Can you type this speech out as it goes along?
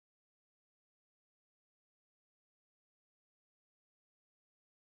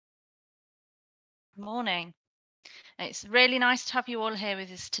Morning. It's really nice to have you all here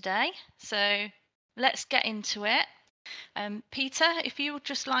with us today. So let's get into it. Peter, if you would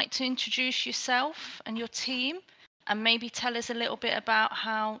just like to introduce yourself and your team and maybe tell us a little bit about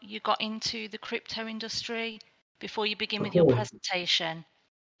how you got into the crypto industry before you begin Of with your course. presentation.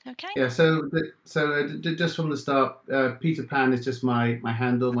 Okay? Yeah. Just from the start, Peter Pan is just my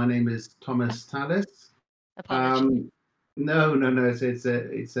handle. My name is Uh, Thomas Tallis. Apology. Um, no, no, no. It's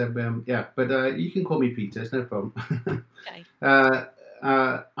yeah. But you can call me Peter. It's no problem. Okay. uh,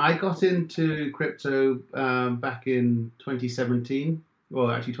 I got into crypto back in 2017,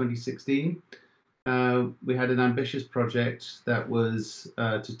 or actually 2016. We had an ambitious project that was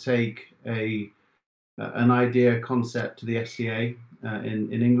to take an idea concept to the FCA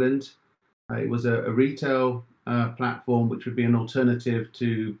in England. It was a retail platform which would be an alternative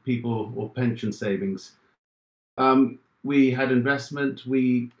to people or pension savings. We had investment.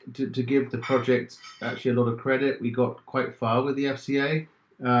 To give the project actually a lot of credit, we got quite far with the FCA,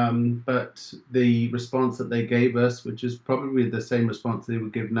 but the response that they gave us, which is probably the same response they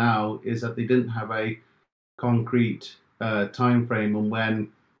would give now, is that they didn't have a concrete time frame on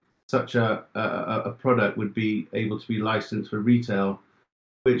when such a product would be able to be licensed for retail,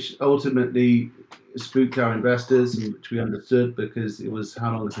 which ultimately spooked our investors, and which we understood because it was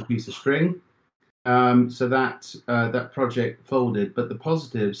how long is a piece of string. That project folded. But the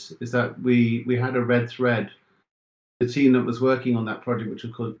positives is that we had a red thread. The team that was working on that project,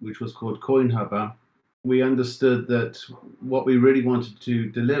 which was called CoinHubber, we understood that what we really wanted to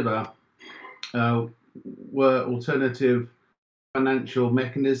deliver uh, were alternative financial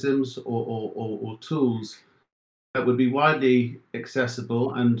mechanisms or tools that would be widely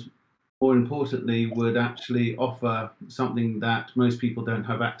accessible and, more importantly, would actually offer something that most people don't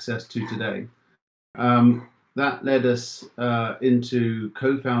have access to today. That led us into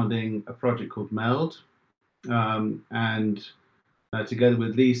co-founding a project called Meld, and together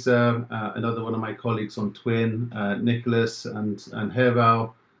with Lisa, another one of my colleagues on Twin, Nicholas and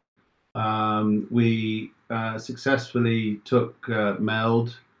Herval, we successfully took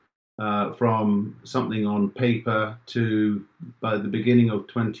Meld from something on paper to, by the beginning of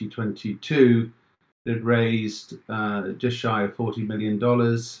 2022, it had raised just shy of $40 million,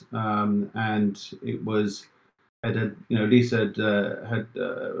 and it was Lisa had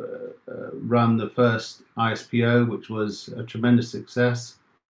run the first ISPO, which was a tremendous success.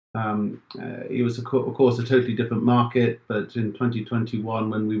 It was of course a totally different market, but in 2021,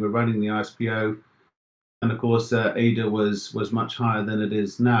 when we were running the ISPO, and of course ADA was much higher than it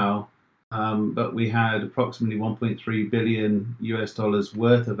is now. But we had approximately 1.3 billion US dollars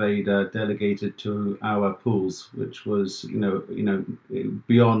worth of ADA delegated to our pools, which was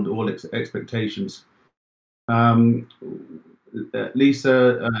beyond all expectations. Um,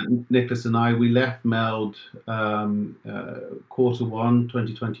 Lisa, Nicholas, and I, we left Meld quarter 1,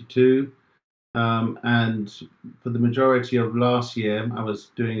 2022. And for the majority of last year, I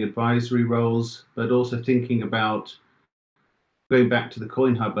was doing advisory roles, but also thinking about going back to the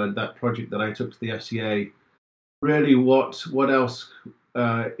Coin Hub, that project that I took to the FCA. Really, what else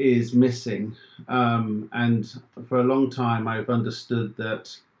is missing? And for a long time, I've understood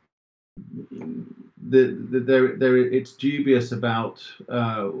that it's dubious about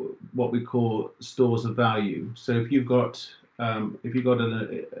what we call stores of value. So if you've got an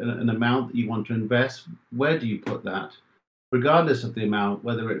amount that you want to invest, where do you put that? Regardless of the amount,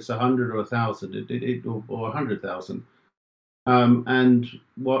 whether it's 100 or 1,000, or 100,000. And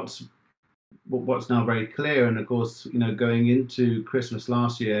what's now very clear, and of course, going into Christmas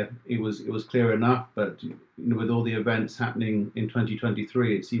last year, it was clear enough. But with all the events happening in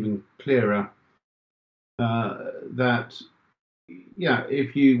 2023, it's even clearer that, yeah,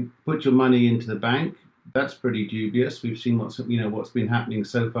 if you put your money into the bank, that's pretty dubious. We've seen what's been happening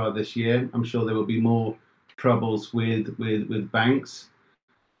so far this year. I'm sure there will be more troubles with banks.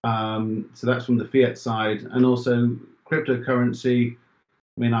 So that's from the fiat side, and also cryptocurrency.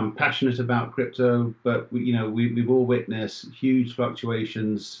 I mean, I'm passionate about crypto, but we've all witnessed huge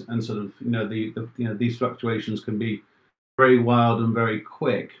fluctuations, and sort of these fluctuations can be very wild and very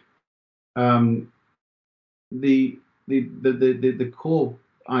quick. Um, the, the core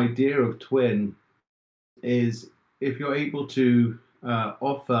idea of Twin is, if you're able to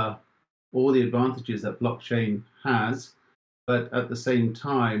offer all the advantages that blockchain has, but at the same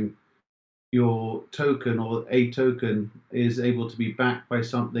time your token or a token is able to be backed by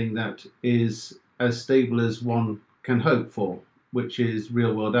something that is as stable as one can hope for, which is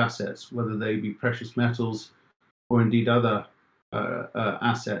real world assets, whether they be precious metals or indeed other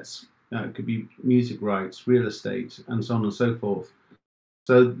assets. It could be music rights, real estate, and so on and so forth.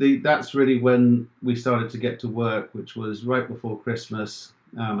 So that's really when we started to get to work, which was right before Christmas.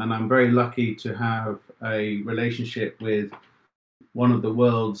 And I'm very lucky to have a relationship with one of the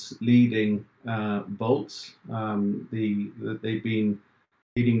world's leading vaults. They've been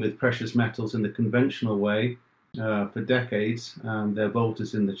dealing with precious metals in the conventional way for decades. Their vault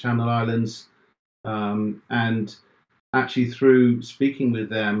is in the Channel Islands, and actually through speaking with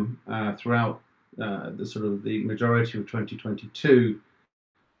them throughout the sort of the majority of 2022,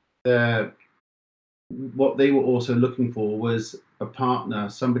 what they were also looking for was a partner,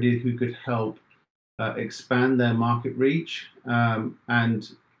 somebody who could help expand their market reach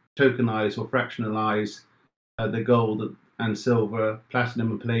and tokenize or fractionalize the gold and silver, platinum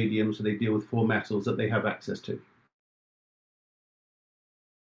and palladium, so they deal with four metals that they have access to.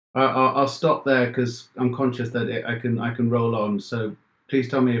 I'll stop there because I'm conscious that I can roll on. So please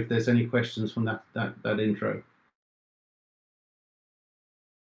tell me if there's any questions from that intro.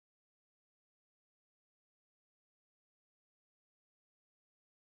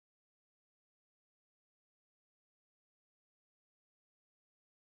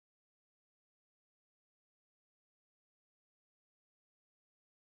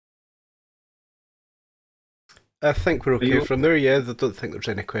 I think we're Are okay you? from there. Yeah, I don't think there's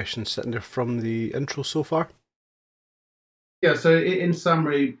any questions sitting there from the intro so far. Yeah, so in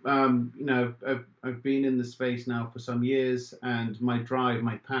summary, I've been in the space now for some years, and my drive,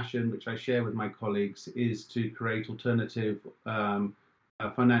 my passion, which I share with my colleagues, is to create alternative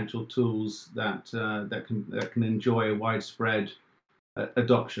financial tools that can enjoy a widespread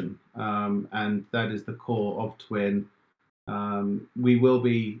adoption, and that is the core of Twin. We will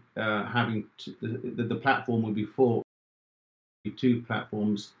be the platform will be for two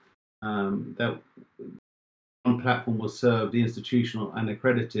platforms that one platform will serve the institutional and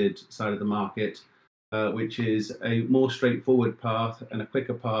accredited side of the market, which is a more straightforward path and a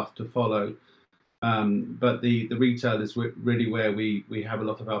quicker path to follow. But the retail is really where we have a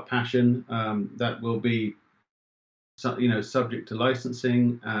lot of our passion. That will be subject to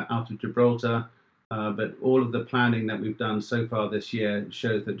licensing out of Gibraltar. But all of the planning that we've done so far this year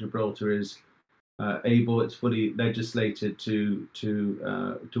shows that Gibraltar is able, it's fully legislated to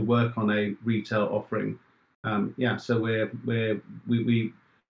work on a retail offering. So we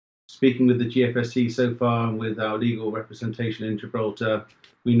speaking with the GFSC so far and with our legal representation in Gibraltar,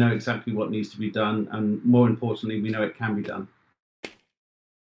 we know exactly what needs to be done, and more importantly, we know it can be done.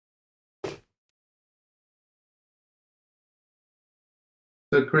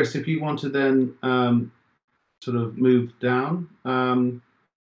 So, Chris, if you want to then sort of move down,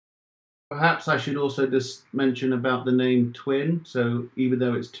 perhaps I should also just mention about the name Twin. So, even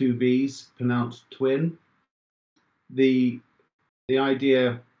though it's two V's, pronounced Twin, the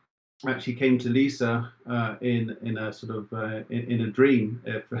idea actually came to Lisa in a sort of in a dream,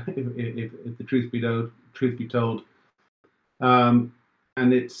 if the truth be told, and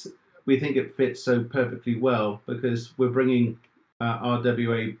we think it fits so perfectly well because we're bringing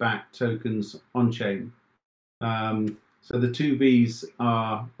RWA backed tokens on chain. So the two V's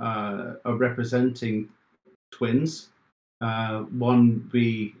are representing twins. One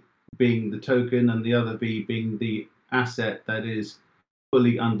V being the token, and the other V being the asset that is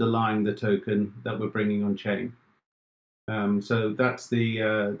fully underlying the token that we're bringing on chain. So that's the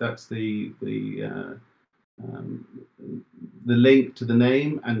link to the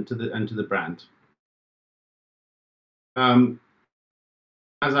name and to the brand.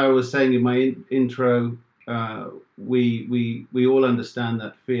 As I was saying in my intro, we all understand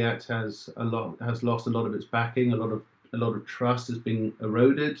that fiat has lost a lot of its backing. A lot of trust has been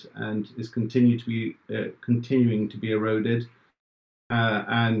eroded and is continuing to be eroded.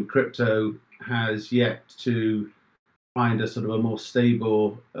 And crypto has yet to find a sort of a more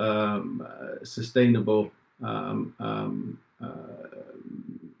stable, sustainable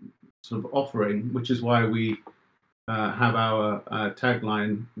sort of offering, which is why we have our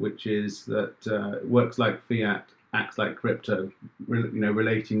tagline, which is that works like fiat, acts like crypto,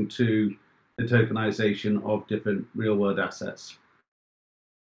 relating to the tokenization of different real-world assets.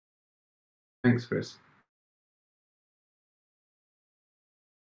 Thanks, Chris.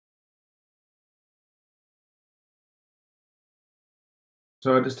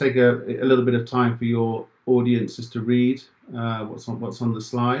 So I'll just take a little bit of time for your audiences to read what's on the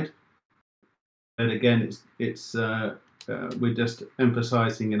slide. And again, we're just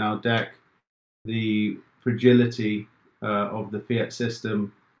emphasizing in our deck the fragility of the fiat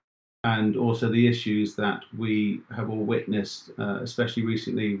system and also the issues that we have all witnessed, especially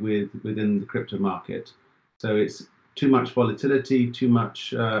recently within the crypto market. So it's too much volatility, too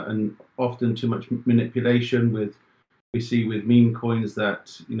much and often too much manipulation with We see with meme coins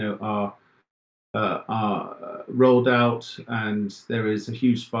that are rolled out, and there is a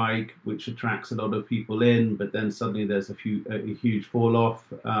huge spike which attracts a lot of people in, but then suddenly there's a huge fall off.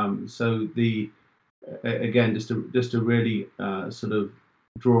 So again, just to really sort of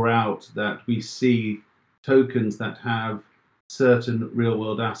draw out that we see tokens that have certain real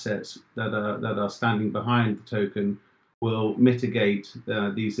world assets that are standing behind the token will mitigate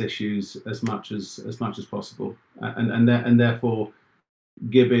these issues as much as possible, and therefore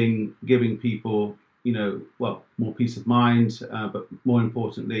giving people more peace of mind, but more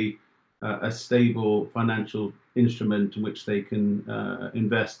importantly a stable financial instrument in which they can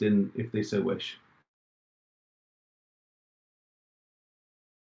invest in if they so wish.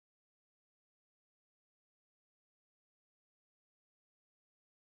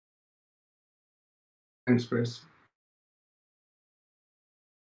 Thanks, Chris.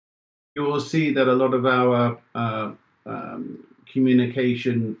 You will see that a lot of our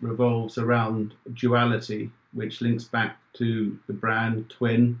communication revolves around duality, which links back to the brand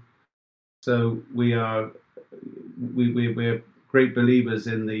TVVIN. So we're great believers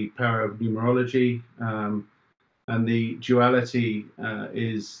in the power of numerology, and the duality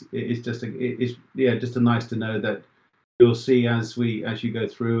is just just a nice to know that you'll see as you go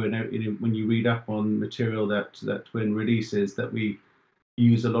through, and when you read up on material that TVVIN releases, that we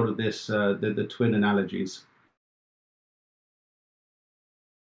use a lot of this the twin analogies.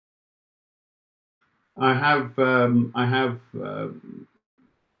 I have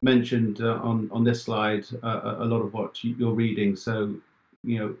mentioned on this slide a lot of what you're reading. So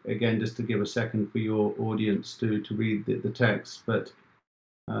again, just to give a second for your audience to read the text, but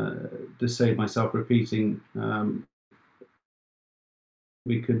to save myself repeating,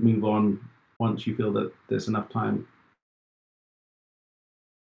 we could move on once you feel that there's enough time.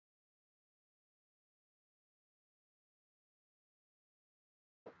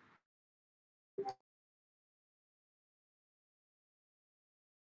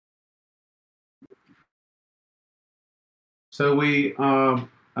 So we are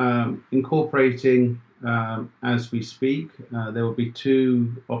incorporating as we speak. There will be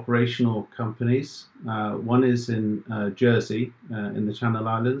two operational companies. One is in Jersey, in the Channel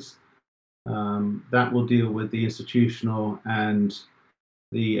Islands. That will deal with the institutional and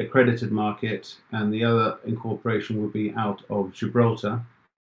the accredited market, and the other incorporation will be out of Gibraltar.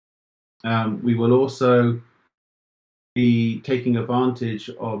 We will also be taking advantage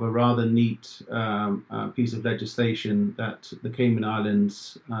of a rather neat piece of legislation that the Cayman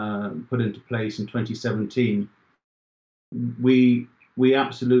Islands put into place in 2017. We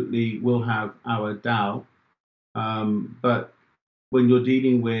absolutely will have our DAO, but when you're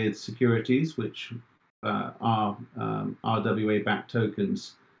dealing with securities, which are RWA-backed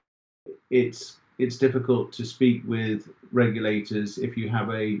tokens, it's difficult to speak with regulators if you have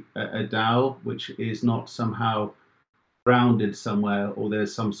a DAO which is not somehow grounded somewhere, or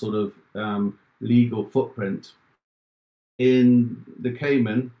there's some sort of legal footprint. In the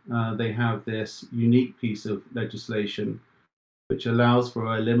Cayman, they have this unique piece of legislation which allows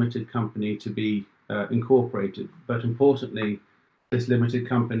for a limited company to be incorporated. But importantly, this limited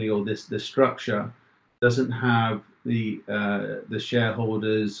company, or this structure, doesn't have the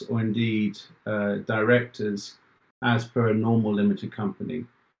shareholders or indeed directors as per a normal limited company.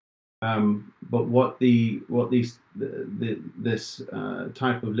 But what this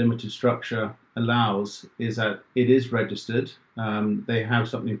type of limited structure allows is that it is registered. They have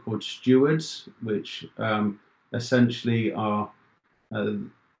something called stewards, which essentially are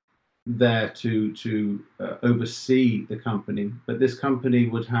there to oversee the company. But this company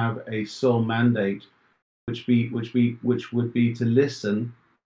would have a sole mandate, which would be to listen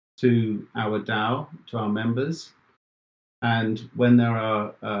to our DAO, to our members. And when there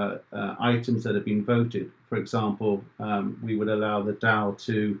are items that have been voted, for example, we would allow the DAO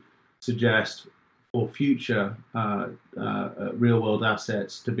to suggest for future real-world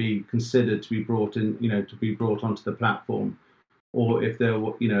assets to be considered to be brought in, to be brought onto the platform, or if there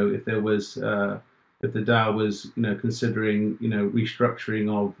was, if the DAO was, considering, restructuring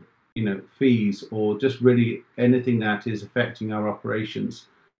of, fees, or just really anything that is affecting our operations,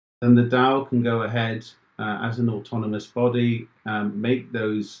 then the DAO can go ahead as an autonomous body, make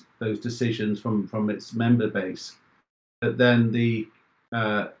those decisions from its member base. But then the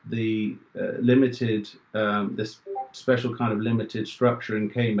limited, this special kind of limited structure in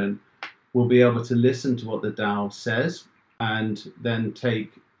Cayman will be able to listen to what the DAO says, and then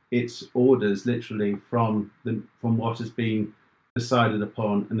take its orders literally from what has been decided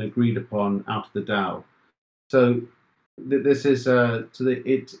upon and agreed upon out of the DAO. So This is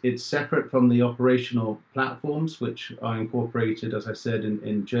it's separate from the operational platforms, which are incorporated, as I said,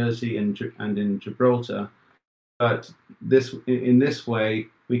 in Jersey and in Gibraltar. But in this way,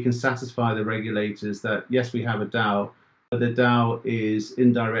 we can satisfy the regulators that yes, we have a DAO, but the DAO is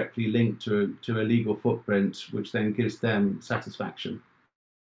indirectly linked to a legal footprint, which then gives them satisfaction.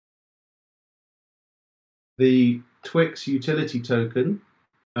 The Twix utility token,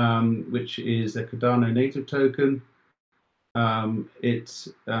 which is a Cardano native token, its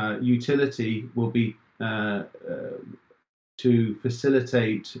utility will be to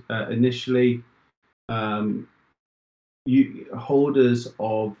facilitate initially holders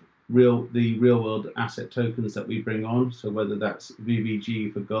of the real world asset tokens that we bring on. So whether that's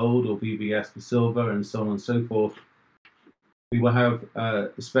VVG for gold or VVS for silver and so on and so forth, we will have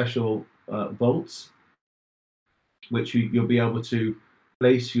special vaults, which you'll be able to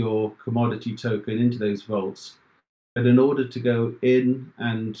place your commodity token into those vaults. But in order to go in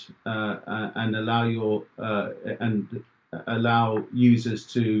and allow users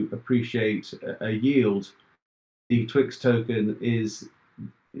to appreciate a yield, the Twix token is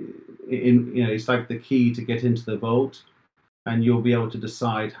it's like the key to get into the vault, and you'll be able to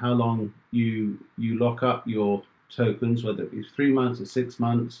decide how long you lock up your tokens, whether it be 3 months or 6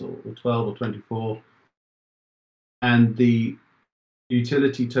 months or 12 or 24. And the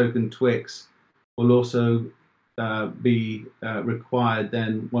utility token Twix will also be required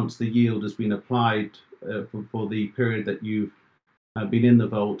then once the yield has been applied for the period that you've been in the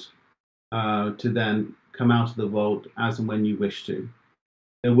vault to then come out of the vault as and when you wish to.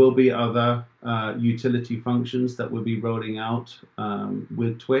 There will be other utility functions that we'll be rolling out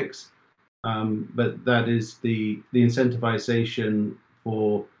with Twix, but that is the incentivization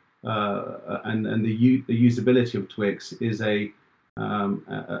for and the usability of Twix is a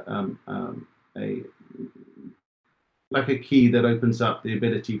like a key that opens up the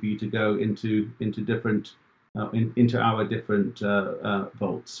ability for you to go into different into our different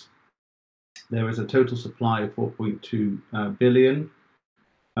vaults. There is a total supply of 4.2 billion,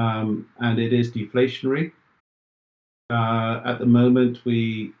 and it is deflationary. At the moment,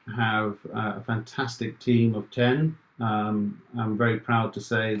 we have a fantastic team of 10. I'm very proud to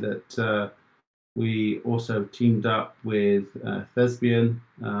say that we also teamed up with TVVIN,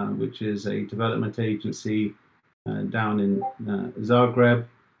 which is a development agency down in Zagreb.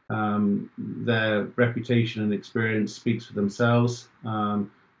 Their reputation and experience speaks for themselves. And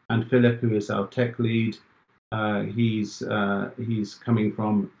Philip, who is our tech lead, he's coming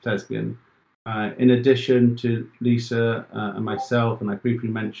from TVVIN. In addition to Lisa and myself, and I briefly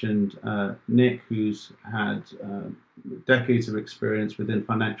mentioned Nick, who's had decades of experience within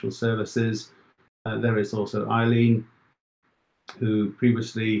financial services. There is also Eileen, who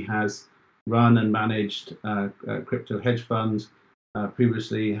previously has run and managed crypto hedge funds,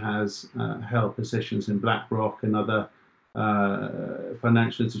 previously has held positions in BlackRock and other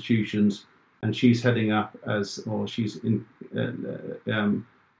financial institutions, and she's heading up she's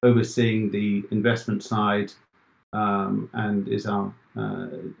overseeing the investment side and is our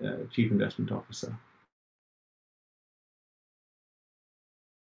chief investment officer.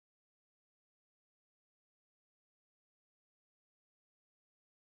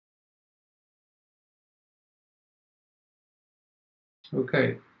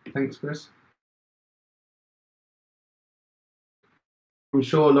 Okay, thanks, Chris. I'm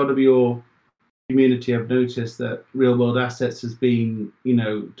sure a lot of your community have noticed that real world assets has been,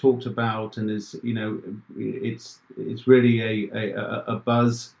 talked about, and is, it's really a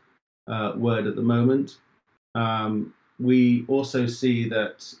buzz word at the moment. We also see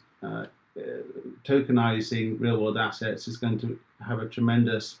that tokenizing real world assets is going to have a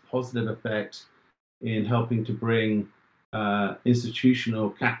tremendous positive effect in helping to bring institutional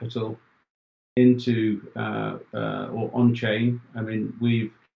capital into or on chain. I mean,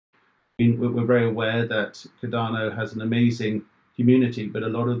 we're very aware that Cardano has an amazing community, but a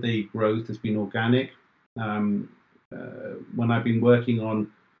lot of the growth has been organic. When I've been working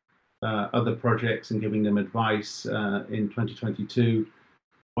on other projects and giving them advice in 2022,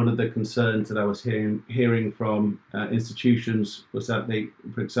 one of the concerns that I was hearing from institutions was that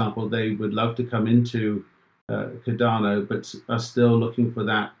for example, they would love to come into Cardano, but are still looking for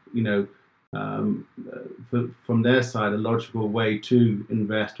that, from their side, a logical way to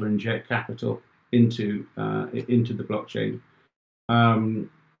invest or inject capital into the blockchain.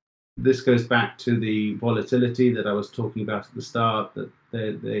 This goes back to the volatility that I was talking about at the start. That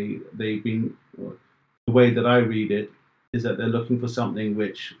they've been, the way that I read it is that they're looking for something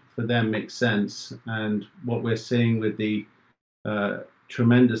which for them makes sense. And what we're seeing with the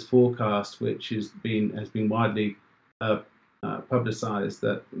tremendous forecast, which has been widely publicized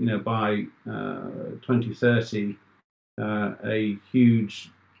that by 2030 a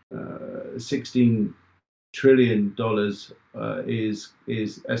huge $16 trillion is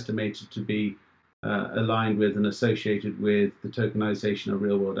estimated to be aligned with and associated with the tokenization of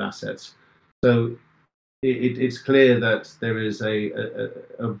real world assets. So it's clear that there is a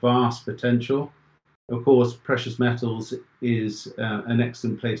vast potential. Of course, precious metals is an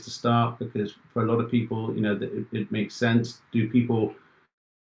excellent place to start, because for a lot of people, it makes sense. Do people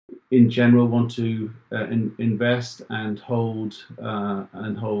in general want to invest and hold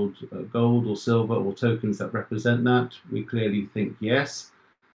gold or silver or tokens that represent that? We clearly think yes,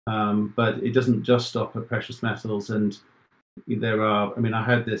 but it doesn't just stop at precious metals. And there are, I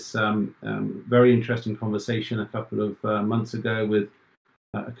had this very interesting conversation a couple of months ago with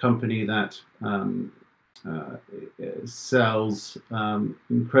a company that sells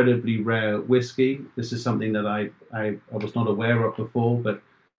incredibly rare whiskey. This is something that I was not aware of before, but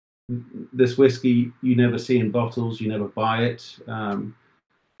this whiskey you never see in bottles, you never buy it,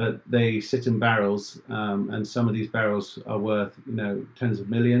 but they sit in barrels, and some of these barrels are worth tens of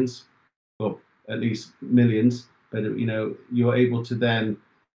millions, or at least millions. But you're able to then,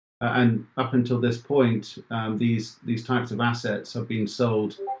 and up until this point, these types of assets have been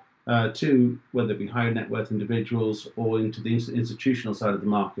sold to whether it be high net worth individuals or into the institutional side of the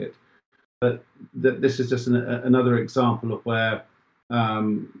market. But this is just another example of where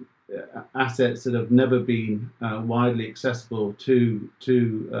assets that have never been widely accessible to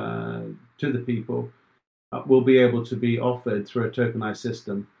the people will be able to be offered through a tokenized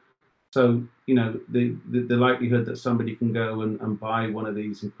system. So the likelihood that somebody can go and buy one of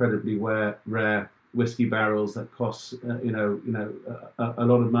these incredibly rare whiskey barrels that costs a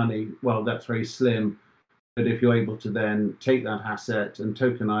lot of money, well, that's very slim. But if you're able to then take that asset and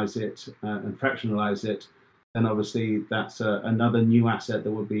tokenize it and fractionalize it, then obviously that's another new asset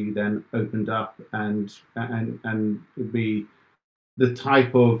that will be then opened up, and would be the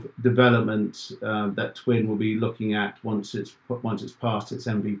type of development that Twin will be looking at once it's passed its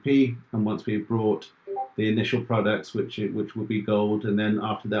MVP, and once we've brought the initial products, which will be gold, and then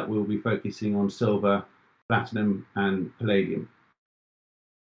after that we'll be focusing on silver, platinum, and palladium.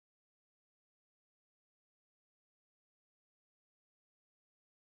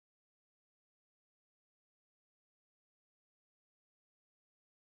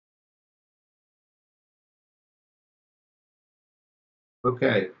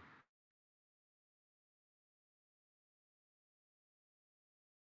 Okay.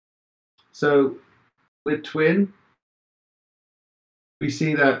 So with Twin, we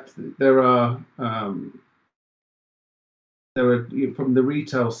see that there are from the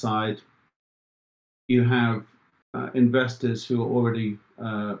retail side, you have investors who are already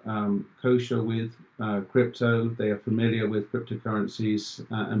kosher with crypto. They are familiar with cryptocurrencies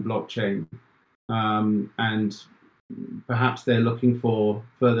and blockchain, and perhaps they're looking for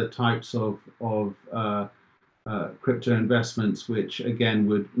further types of crypto investments, which again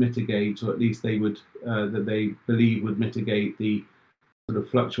would mitigate, or at least they would that they believe would mitigate the sort of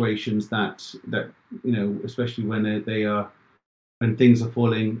fluctuations that especially when they are, when things are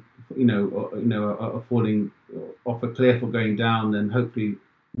falling, are falling off a cliff or going down, then hopefully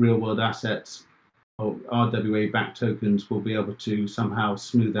real world assets or RWA backed tokens will be able to somehow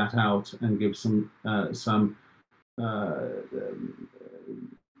smooth that out and give some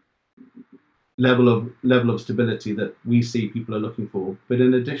level of stability that we see people are looking for. But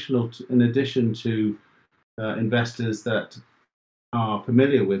in addition to investors that are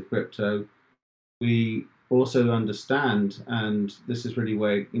familiar with crypto, we also understand, and this is really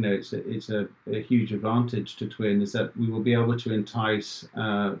where it's a huge advantage to Twin, is that we will be able to entice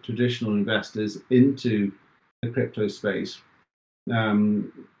traditional investors into the crypto space.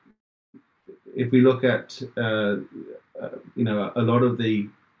 If we look at a lot of the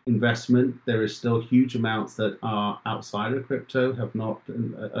investment, there is still huge amounts that are outside of crypto.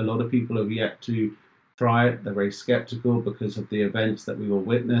 A lot of people have yet to try it. They're very skeptical because of the events that we will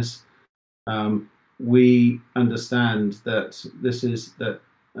witness. We understand that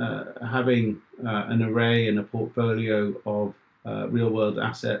having an array and a portfolio of real world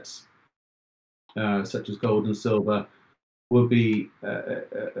assets such as gold and silver will be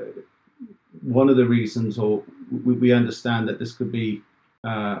one of the reasons, or we understand that this could be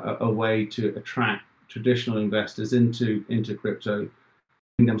a way to attract traditional investors into crypto,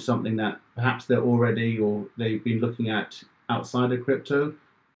 giving them something that perhaps they're already, or they've been looking at outside of crypto,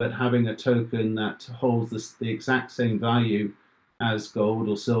 but having a token that holds the exact same value as gold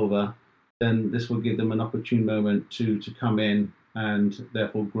or silver, then this will give them an opportune moment to come in and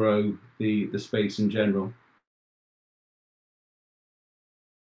therefore grow the space in general.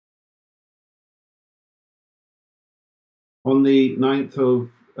 On the 9th of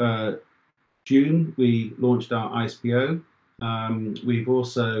June, we launched our ISPO. We've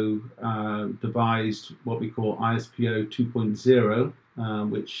also devised what we call ISPO 2.0,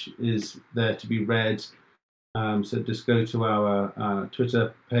 which is there to be read. So just go to our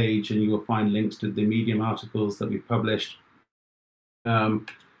Twitter page and you will find links to the Medium articles that we've published. What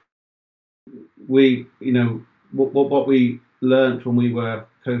we learned when we were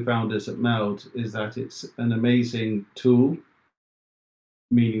co-founders at Meld is that it's an amazing tool,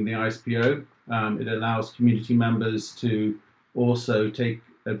 meaning the ISPO. It allows community members to also take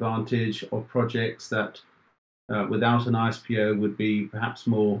advantage of projects that without an ISPO would be perhaps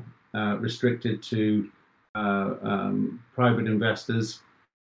more restricted to private investors.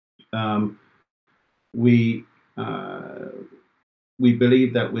 We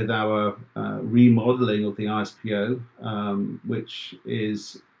believe that with our remodeling of the ISPO, which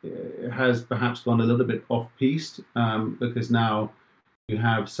has perhaps gone a little bit off-piste, because now you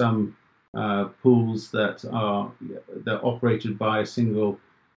have some pools that are operated by a single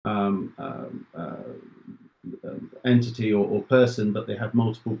entity or person, but they have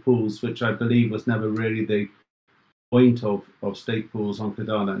multiple pools, which I believe was never really the point of stake pools on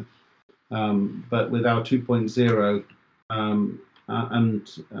Cardano. But with our 2.0,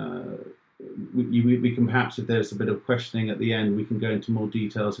 we can perhaps, if there's a bit of questioning at the end, we can go into more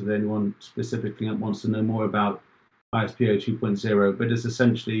details if anyone specifically wants to know more about ISPO 2.0, but it's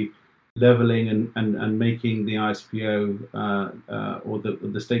essentially leveling and making the ISPO or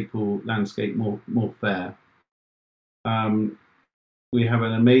the stake pool landscape more fair. We have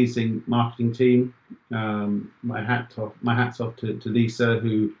an amazing marketing team. My hats off to Lisa,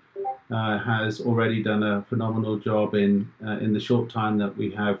 who has already done a phenomenal job in the short time that we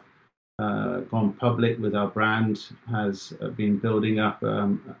have gone public with our brand, has been building up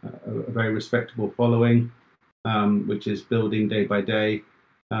a very respectable following, which is building day by day.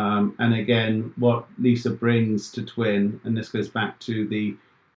 And again, what Lisa brings to Twin, and this goes back to the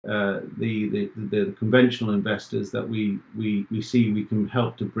conventional investors that we see we can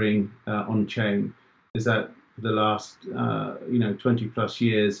help to bring on chain, is that for the last 20 plus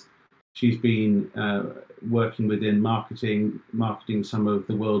years, she's been working within marketing some of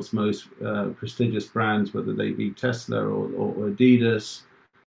the world's most prestigious brands, whether they be Tesla or Adidas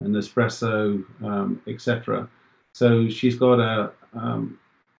and Nespresso, etc. So she's got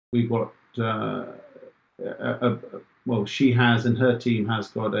she has, and her team has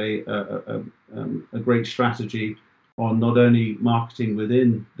got a great strategy on not only marketing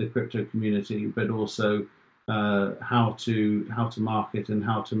within the crypto community, but also how to market and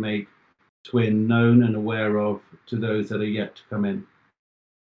how to make Twin known and aware of to those that are yet to come in.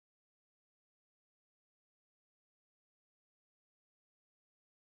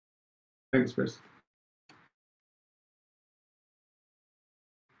 Thanks, Chris.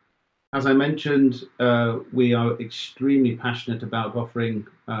 As I mentioned, we are extremely passionate about offering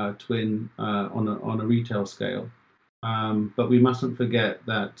Twin on a retail scale, but we mustn't forget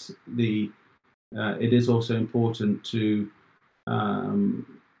that it is also important to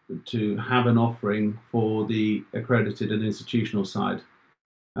have an offering for the accredited and institutional side.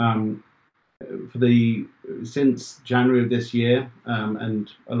 Since January of this year,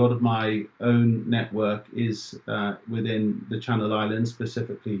 and a lot of my own network is within the Channel Islands,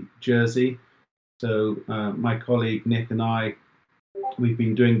 specifically Jersey. So my colleague Nick and I, we've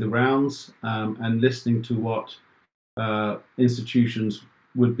been doing the rounds and listening to what institutions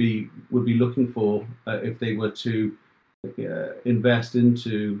would be looking for if they were to invest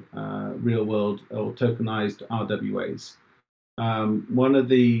into real world or tokenized RWAs.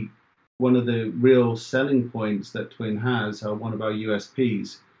 One of the real selling points that Twin has, or one of our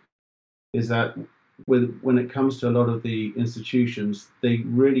USPs, is that when it comes to a lot of the institutions, they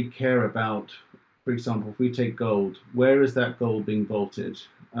really care about, for example, if we take gold, where is that gold being vaulted?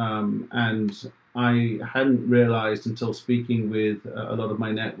 And I hadn't realized until speaking with a lot of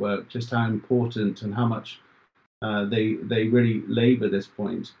my network just how important and how much they really labor this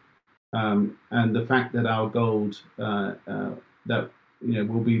point. And the fact that our gold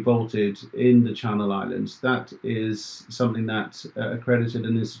will be vaulted in the Channel Islands, that is something that accredited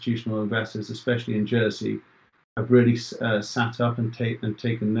and institutional investors, especially in Jersey, have really sat up and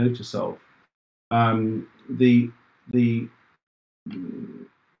taken notice of. The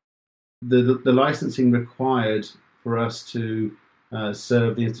licensing required for us to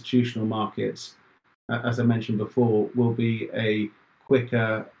serve the institutional markets, as I mentioned before, will be a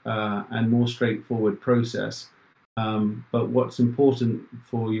quicker and more straightforward process. But what's important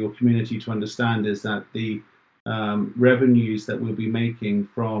for your community to understand is that the revenues that we'll be making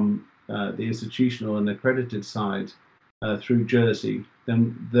from the institutional and accredited side through Jersey,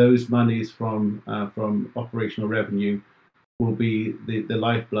 then those monies from operational revenue will be the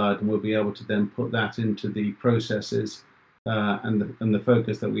lifeblood, and we'll be able to then put that into the processes and the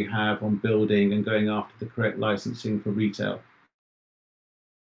focus that we have on building and going after the correct licensing for retail.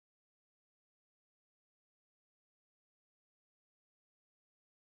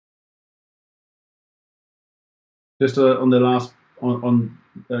 Just on the last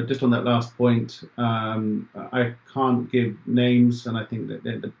just on that last point, I can't give names, and I think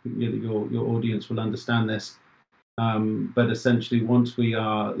that your audience will understand this. But essentially, once we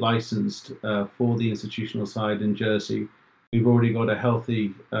are licensed for the institutional side in Jersey, we've already got a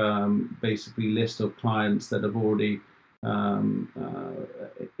healthy, basically, list of clients that have already,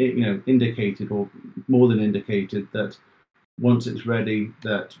 indicated, or more than indicated, that once it's ready,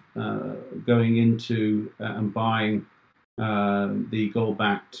 that going into and buying the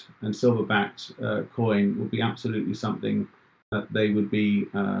gold-backed and silver-backed coin will be absolutely something that they would be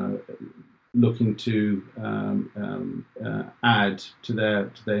looking to add to their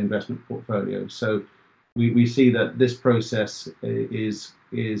investment portfolio. So we see that this process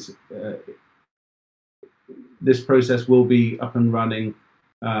this process will be up and running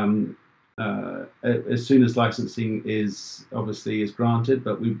as soon as licensing is granted.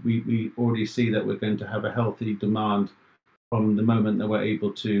 But we already see that we're going to have a healthy demand from the moment that we're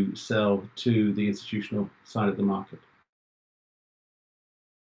able to sell to the institutional side of the market.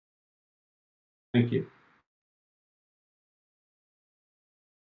 Thank you.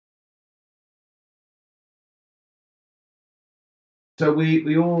 So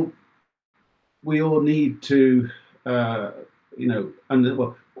we all need to,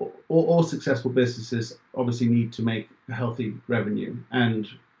 all successful businesses obviously need to make a healthy revenue, and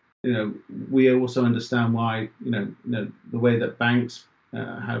we also understand why the way that banks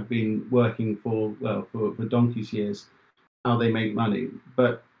have been working for donkey's years, how they make money,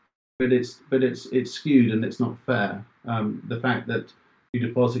 but it's skewed and it's not fair. The fact that you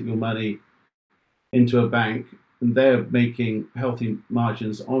deposit your money into a bank and they're making healthy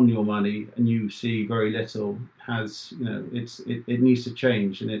margins on your money and you see very little it needs to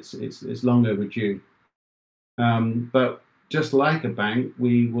change, and it's long overdue. But just like a bank,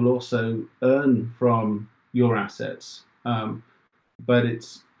 we will also earn from your assets, but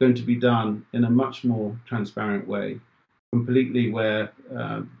it's going to be done in a much more transparent way, completely, where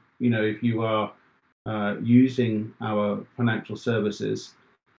if you are using our financial services,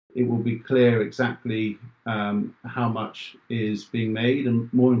 it will be clear exactly how much is being made,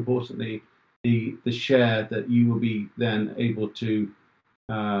 and more importantly, the share that you will be then able to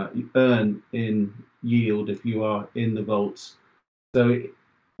earn in yield if you are in the vaults. So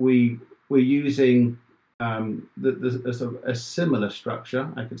we're using a similar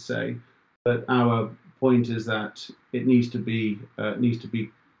structure, I could say, but our point is that it needs to be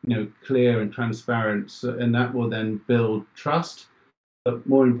clear and transparent, and that will then build trust. But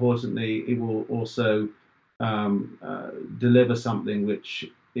more importantly, it will also deliver something which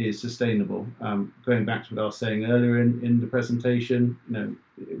is sustainable. Going back to what I was saying earlier in the presentation,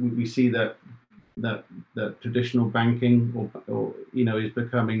 we see that traditional banking is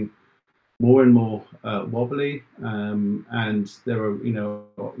becoming more and more wobbly, and there are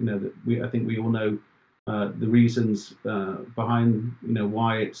I think we all know the reasons behind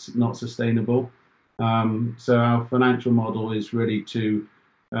why it's not sustainable. So our financial model is really to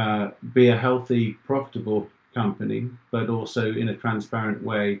be a healthy, profitable company, but also in a transparent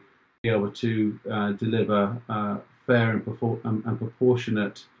way, be able to deliver fair and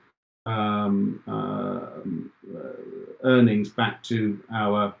proportionate earnings back to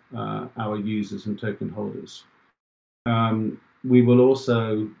our users and token holders. We will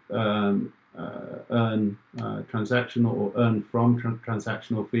also earn transactional or earn from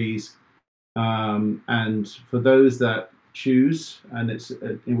transactional fees. And for those that choose, and it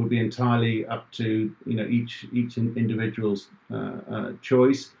would be entirely up to each individual's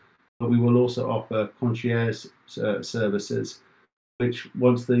choice, but we will also offer concierge services, which,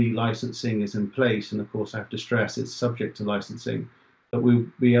 once the licensing is in place, and of course I have to stress it's subject to licensing, but we'll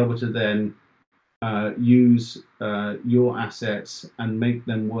be able to then use your assets and make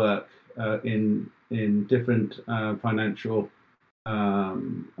them work in different financial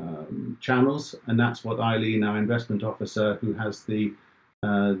channels, and that's what Eileen, our investment officer, who has the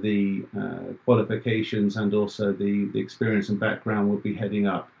qualifications and also the experience and background, will be heading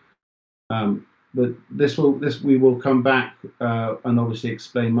up. But we will come back and obviously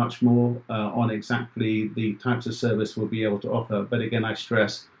explain much more on exactly the types of service we'll be able to offer. But again, I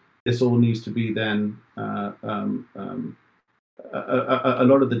stress this all needs to be then a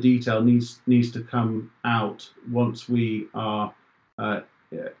lot of the detail needs to come out once we are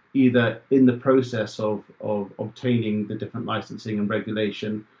either in the process of obtaining the different licensing and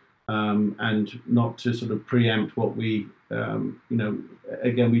regulation, and not to sort of preempt what we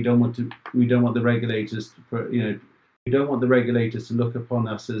again, we don't want the regulators we don't want the regulators to look upon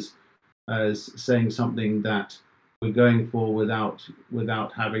us as saying something that we're going for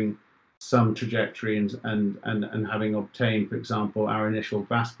without having some trajectory and having obtained, for example, our initial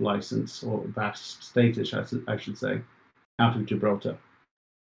VASP license or VASP status, I should say, out of Gibraltar.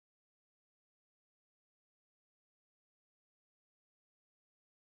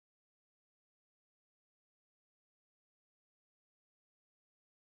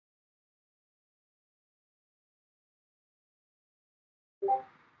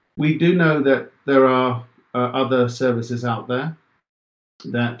 We do know that there are other services out there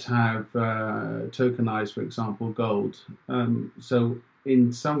that have tokenized, for example, gold. So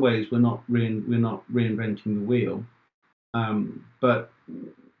in some ways, we're not reinventing the wheel, but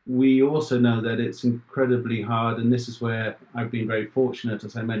we also know that it's incredibly hard, and this is where I've been very fortunate,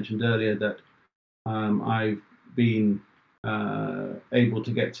 as I mentioned earlier, that I've been able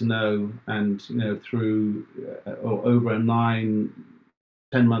to get to know, and through or over a 9-10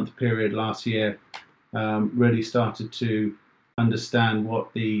 month period last year, really started to understand what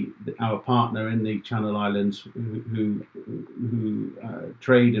our partner in the Channel Islands who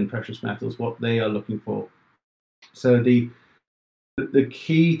trade in precious metals, what they are looking for. So the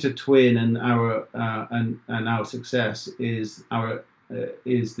key to Twin and our success is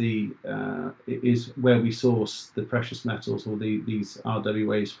is where we source the precious metals or these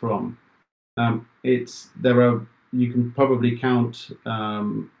RWAs from. You can probably count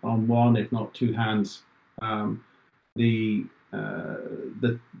on one, if not two hands, the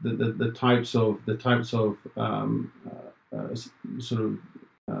types of sort of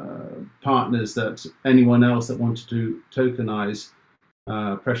partners that anyone else that wanted to tokenize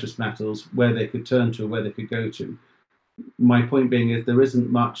precious metals, where they could turn to, where they could go to. My point being is there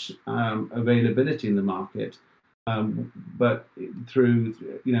isn't much availability in the market, but through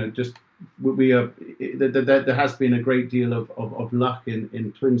just we are there has been a great deal of luck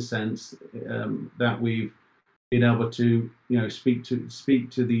in Twin sense, that we've been able to speak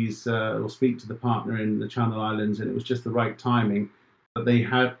to these or speak to the partner in the Channel Islands, and it was just the right timing. But they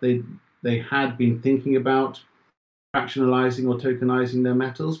had been thinking about fractionalizing or tokenizing their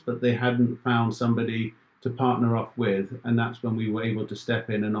metals, but they hadn't found somebody to partner up with, and that's when we were able to step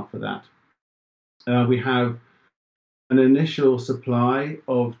in and offer that. We have an initial supply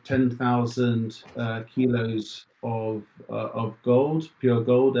of 10,000 kilos of gold, pure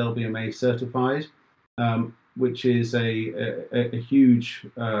gold, LBMA certified, which is a huge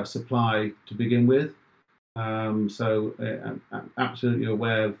supply to begin with. So I'm absolutely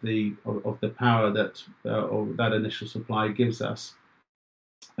aware of the power that that initial supply gives us,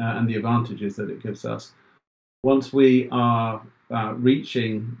 and the advantages that it gives us. Once we are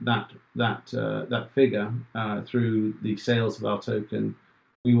reaching that figure through the sales of our token,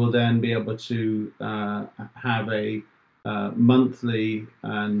 we will then be able to have a monthly,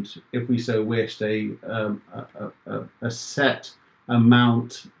 and if we so wished, a set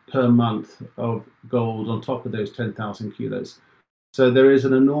amount per month of gold on top of those 10,000 kilos. So there is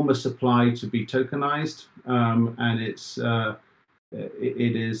an enormous supply to be tokenized, and it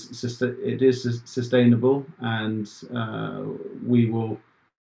is sustainable, and we will,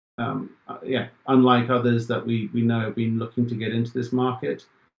 unlike others that we know have been looking to get into this market,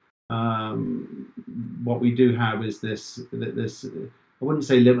 what we do have is this I wouldn't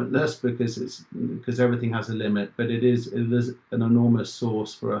say limitless, because everything has a limit, but it is an enormous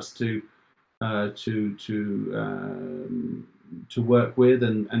source for us to work with,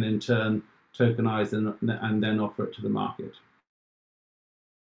 and in turn tokenize and then offer it to the market.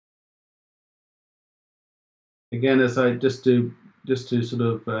 Again, as I just to sort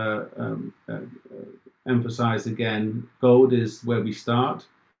of emphasize again, gold is where we start,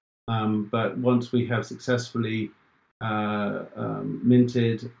 but once we have successfully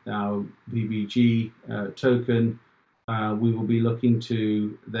minted our VVG token, we will be looking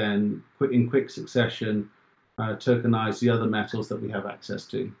to then in quick succession tokenize the other metals that we have access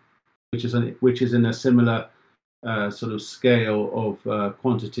to, which is in a similar sort of scale of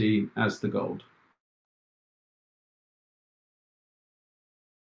quantity as the gold.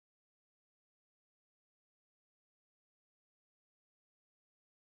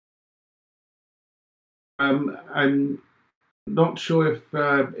 I'm not sure if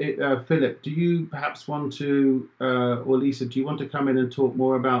Philip, do you perhaps want to, or Lisa, do you want to come in and talk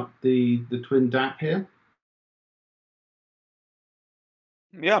more about the Twin DApp here?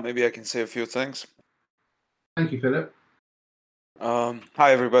 Yeah, maybe I can say a few things. Thank you, Philip.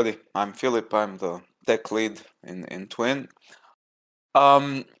 Hi, everybody. I'm Philip. I'm the tech lead in TVVIN.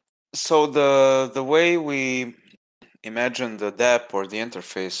 So the way we imagine the DApp or the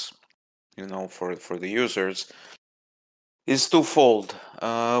interface, for the users is twofold.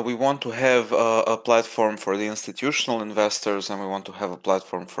 We want to have a platform for the institutional investors, and we want to have a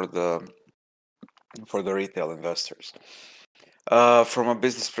platform for the retail investors. From a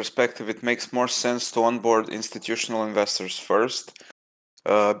business perspective, it makes more sense to onboard institutional investors first,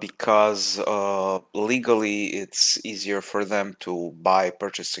 because legally it's easier for them to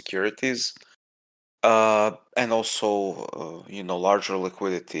purchase securities, and also larger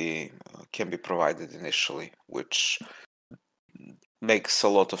liquidity can be provided initially, which makes a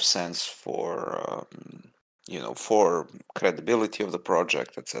lot of sense for for credibility of the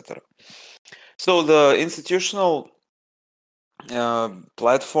project, etc. So the institutional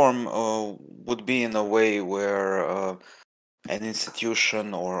platform would be in a way where an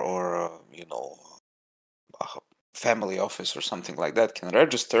institution or a family office or something like that can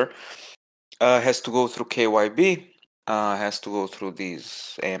register, has to go through KYB, has to go through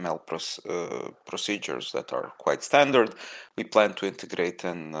these AML procedures that are quite standard. We plan to integrate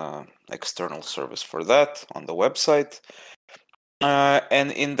an external service for that on the website.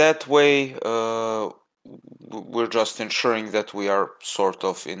 And in that way, we're just ensuring that we are sort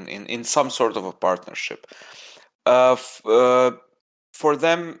of in some sort of a partnership. For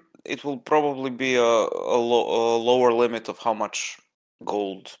them, it will probably be a lower limit of how much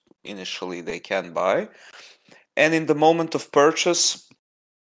gold initially they can buy. And in the moment of purchase,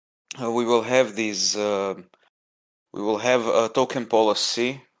 we will have a token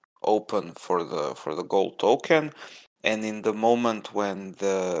policy open for the gold token, and in the moment when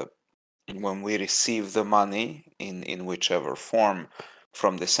we receive the money in whichever form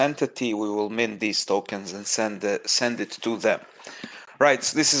from this entity, we will mint these tokens and send it to them. Right.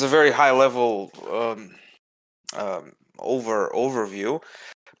 So this is a very high level overview,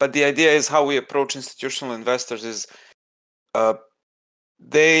 but the idea is how we approach institutional investors is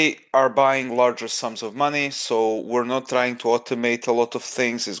they are buying larger sums of money, so we're not trying to automate a lot of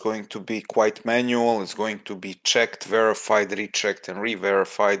things. It's going to be quite manual. It's going to be checked, verified, rechecked, and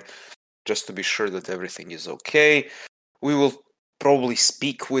re-verified, just to be sure that everything is okay. We will probably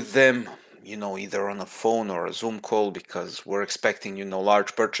speak with them, either on a phone or a Zoom call, because we're expecting,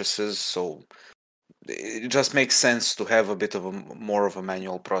 large purchases. So it just makes sense to have a bit of more of a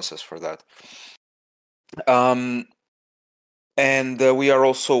manual process for that. And we are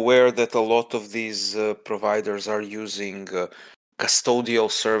also aware that a lot of these providers are using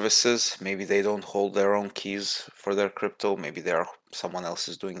custodial services. Maybe they don't hold their own keys for their crypto. Maybe someone else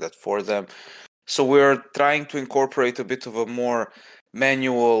is doing that for them. So we're trying to incorporate a bit of a more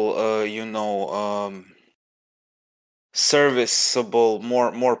manual, serviceable,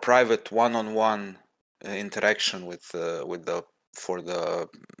 more private one-on-one interaction for the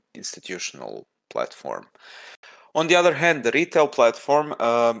institutional platform. On the other hand, the retail platform,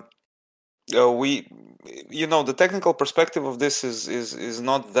 the technical perspective of this is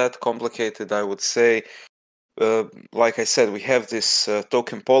not that complicated, I would say. Like I said, we have this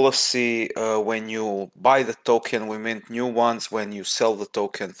token policy. When you buy the token, we mint new ones. When you sell the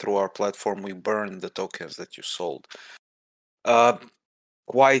token through our platform, we burn the tokens that you sold.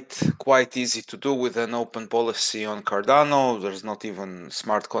 Quite easy to do with an open policy on Cardano. There's not even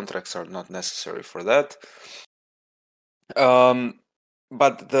smart contracts are not necessary for that.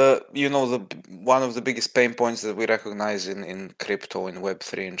 But one of the biggest pain points that we recognize in crypto and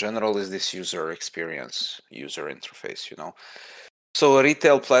Web3 in general is this user experience, user interface. So a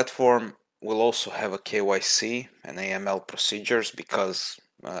retail platform will also have a KYC and AML procedures because,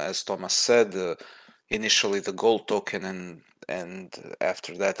 as Thomas said, initially the gold token and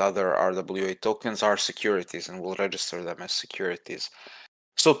after that other RWA tokens are securities, and we'll register them as securities.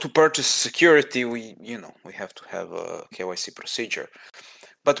 So to purchase security, we have to have a KYC procedure,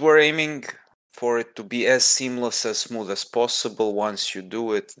 but we're aiming for it to be as seamless, as smooth as possible. Once you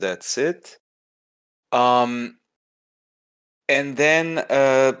do it, that's it. And then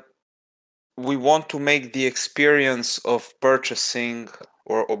we want to make the experience of purchasing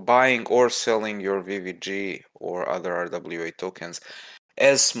or buying or selling your VVG or other RWA tokens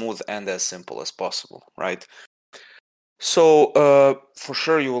as smooth and as simple as possible, right? So for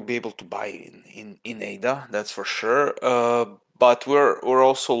sure you will be able to buy in ADA, that's for sure. But we're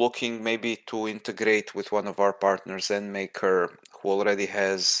also looking maybe to integrate with one of our partners, NMaker, who already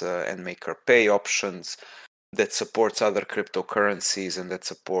has NMaker Pay options. that supports other cryptocurrencies and that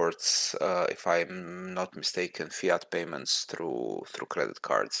supports, if I'm not mistaken, fiat payments through credit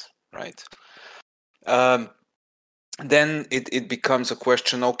cards, right? Then it becomes a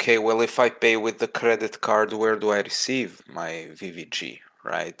question, okay, well, if I pay with the credit card, where do I receive my VVG,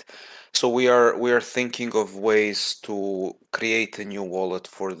 right? So we are thinking of ways to create a new wallet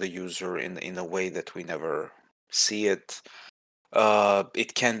for the user in a way that we never see it.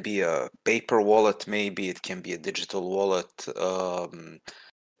 It can be a paper wallet, maybe it can be a digital wallet.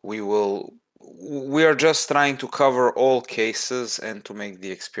 We are just trying to cover all cases and to make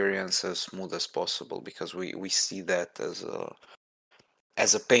the experience as smooth as possible, because we see that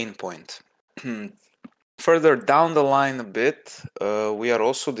as a pain point. Further down the line a bit, we are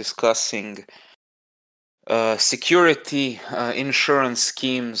also discussing security insurance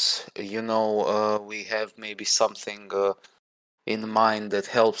schemes. We have maybe something in mind that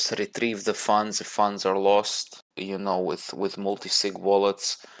helps retrieve the funds if funds are lost, with multi-sig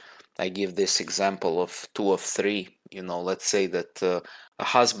wallets. I give this example of 2 of 3. Let's say that a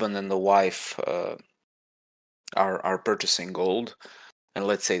husband and a wife are purchasing gold, and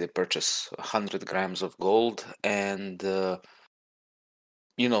let's say they purchase 100 grams of gold, and they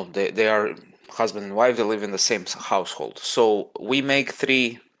are husband and wife, they live in the same household. So we make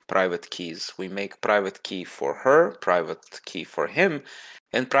 3 private keys. We make private key for her, private key for him,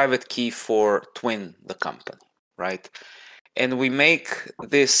 and private key for Twin, the company, right? And we make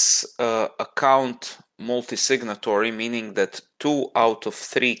this account multi-signatory, meaning that 2 out of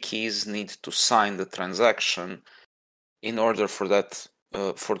 3 keys need to sign the transaction in order for those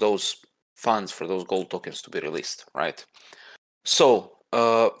funds, for those gold tokens to be released, right? So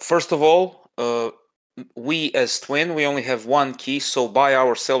first of all, we as Twin, we only have 1 key, so by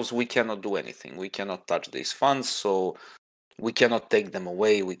ourselves we cannot do anything. We cannot touch these funds, so we cannot take them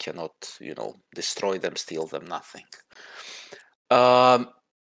away. We cannot, destroy them, steal them, nothing.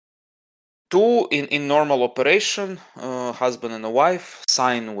 2, in normal operation, husband and a wife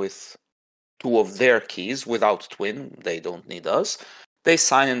sign with 2 of their keys without Twin. They don't need us. They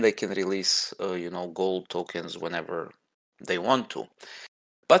sign and they can release, gold tokens whenever they want to.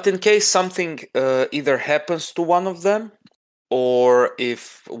 But in case something either happens to one of them, or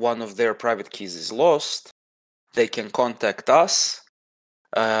if one of their private keys is lost, they can contact us.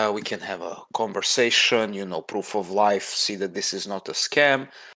 We can have a conversation, proof of life, see that this is not a scam,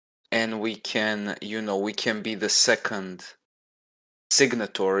 and we can be the second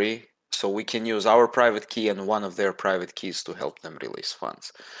signatory, so we can use our private key and one of their private keys to help them release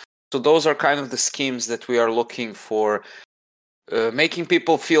funds. So those are kind of the schemes that we are looking for, making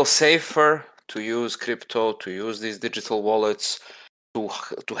people feel safer to use crypto, to use these digital wallets,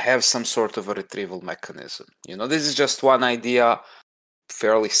 to have some sort of a retrieval mechanism. This is just one idea,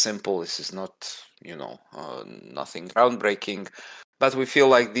 fairly simple. This is not, nothing groundbreaking, but we feel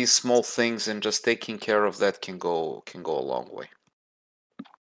like these small things and just taking care of that can go a long way.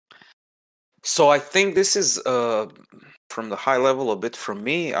 So I think this is from the high level a bit from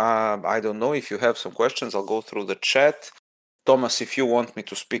me. I don't know if you have some questions. I'll go through the chat. Thomas, if you want me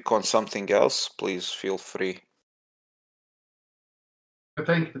to speak on something else, please feel free.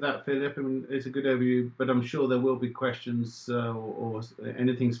 Thank you for that, Philip. It's a good overview, but I'm sure there will be questions or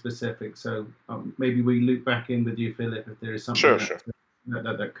anything specific. So maybe we loop back in with you, Philip, if there is something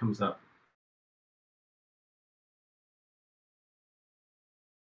that comes up.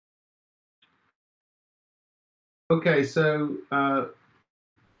 Okay, so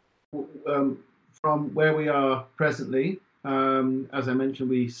from where we are presently, as I mentioned,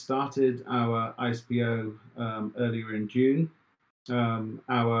 we started our ISPO earlier in June.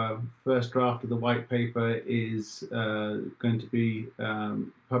 Our first draft of the white paper is going to be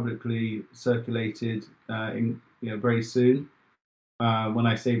publicly circulated very soon. When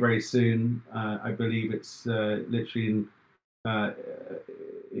I say very soon, I believe it's literally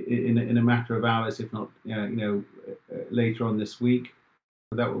in a matter of hours, if not later on this week.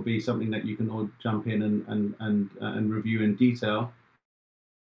 So that will be something that you can all jump in and review in detail.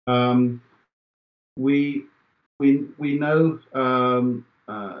 We know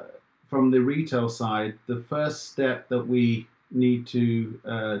from the retail side, the first step that we need to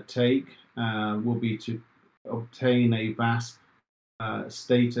take will be to obtain a VASP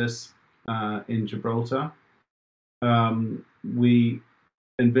status in Gibraltar. We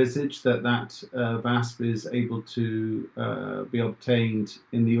envisage that VASP is able to be obtained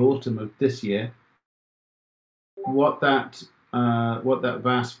in the autumn of this year. What that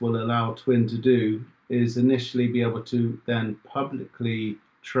VASP will allow Twin to do is initially be able to then publicly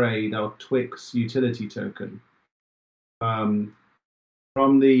trade our Twix utility token. From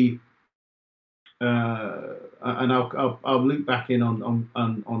the and I'll loop back in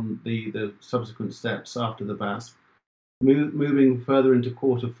on the subsequent steps after the VASP. Moving further into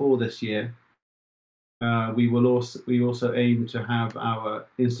Q4 this year, we also aim to have our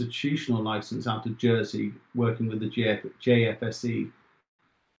institutional license out of Jersey, working with the JFSE,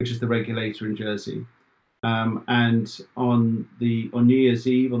 which is the regulator in Jersey. And on New Year's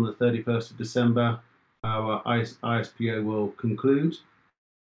Eve, on the 31st of December, our ISPO will conclude,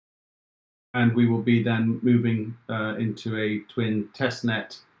 and we will be then moving into a twin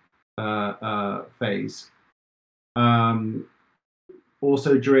testnet phase.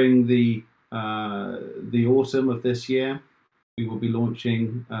 Also, during the autumn of this year, we will be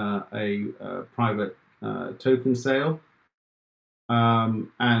launching a private token sale,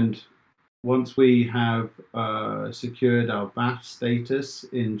 and once we have secured our VAF status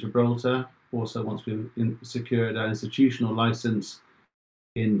in Gibraltar, also once we've secured our institutional license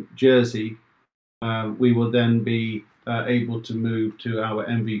in Jersey, we will then be able to move to our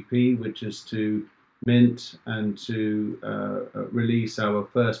MVP, which is to mint and to release our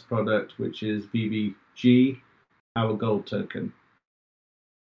first product, which is VVG, our gold token.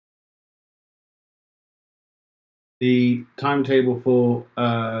 The timetable for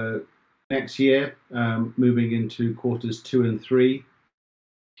next year, moving into quarters 2 and 3,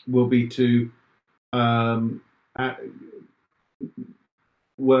 will be to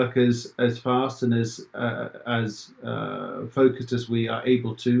work as fast and as focused as we are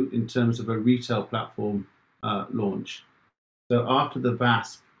able to in terms of a retail platform launch. So after the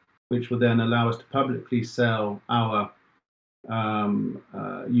VASP, which will then allow us to publicly sell our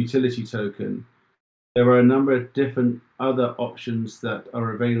utility token, there are a number of different other options that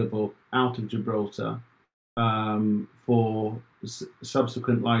are available out of Gibraltar for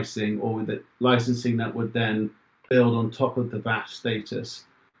subsequent licensing, or the licensing that would then build on top of the VAF status,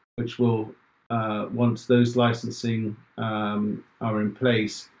 which will, once those licensing are in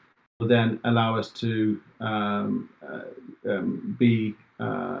place, will then allow us to be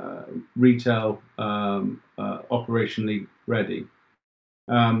retail operationally ready.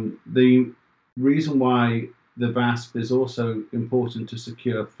 The reason why the VASP is also important to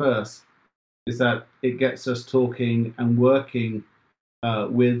secure first is that it gets us talking and working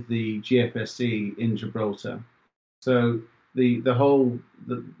with the GFSE in Gibraltar. So the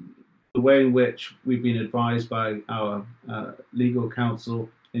way in which we've been advised by our legal counsel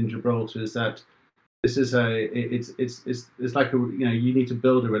in Gibraltar is that this is it's like you need to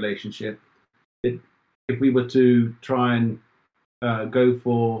build a relationship. If we were to try and go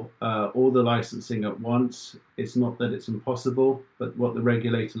for all the licensing at once, it's not that it's impossible, but what the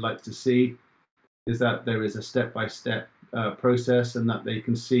regulator likes to see is that there is a step-by-step process, and that they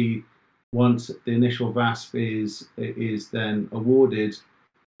can see once the initial VASP is then awarded,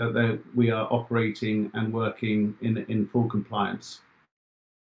 that we are operating and working in full compliance.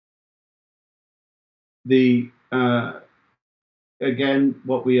 Again,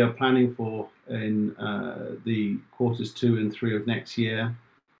 what we are planning for in the quarters 2 and 3 of next year,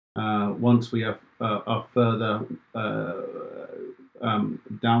 once we are further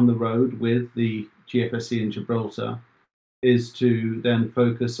down the road with the GFSE in Gibraltar, is to then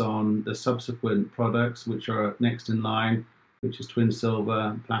focus on the subsequent products which are next in line, which is Twin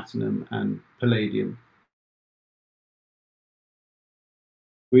Silver, Platinum, and Palladium.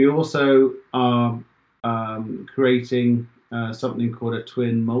 We also are creating something called a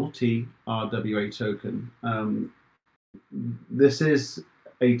Twin Multi RWA token. This is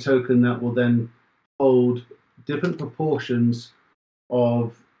a token that will then hold different proportions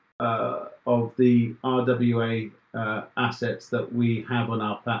of the RWA assets that we have on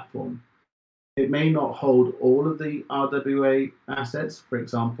our platform. It may not hold all of the RWA assets. For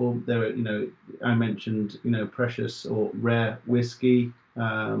example, there are, I mentioned, precious or rare whiskey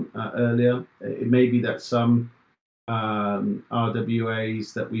earlier. It may be that some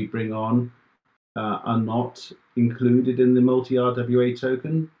RWAs that we bring on are not included in the multi RWA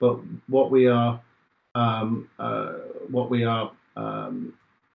token, but what we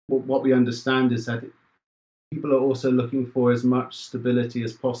understand is that people are also looking for as much stability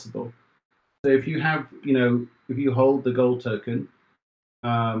as possible. So if you have, if you hold the gold token,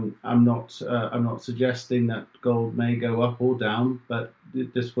 I'm not suggesting that gold may go up or down, but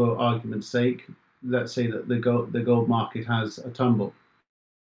just for argument's sake, let's say that the gold market has a tumble.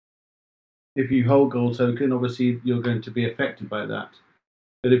 If you hold gold token, obviously you're going to be affected by that.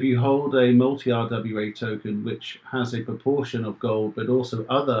 But if you hold a multi RWA token, which has a proportion of gold, but also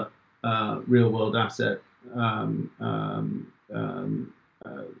other real world asset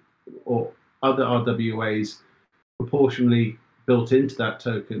or other RWAs proportionally built into that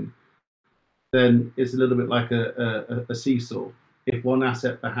token, then it's a little bit like a seesaw. If one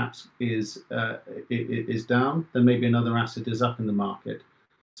asset perhaps is down, then maybe another asset is up in the market.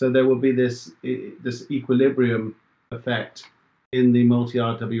 So there will be this equilibrium effect in the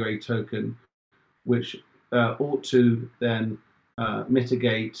multi-RWA token, which ought to then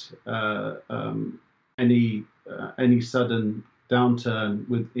mitigate any sudden downturn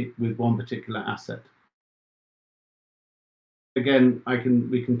with one particular asset. Again,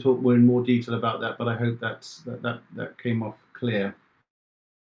 we can talk more in more detail about that, but I hope that came off clear.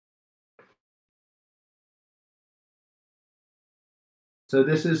 So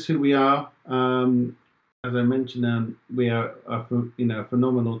this is who we are. As I mentioned, we are a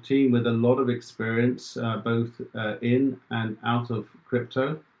phenomenal team with a lot of experience, both in and out of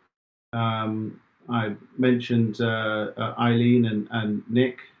crypto. I mentioned Eileen and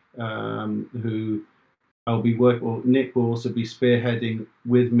Nick, who I'll be working. Or Nick will also be spearheading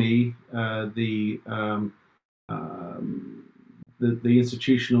with me the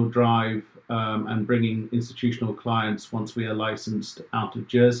institutional drive and bringing institutional clients once we are licensed out of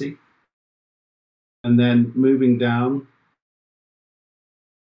Jersey. And then moving down,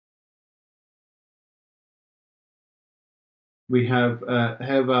 we have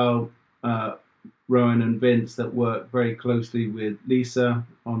Herval, Rowan, and Vince that work very closely with Lisa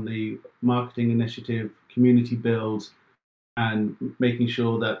on the marketing initiative, community build, and making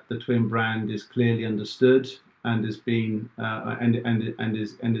sure that the Twin brand is clearly understood and is being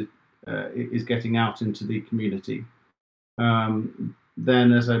is getting out into the community.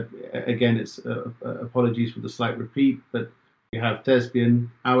 Then, it's apologies for the slight repeat, but we have Thespian.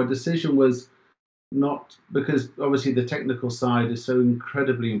 Our decision was not, because obviously the technical side is so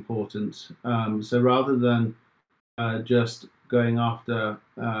incredibly important. So rather than just going after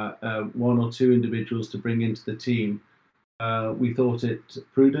one or two individuals to bring into the team, we thought it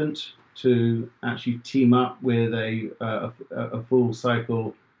prudent to actually team up with a full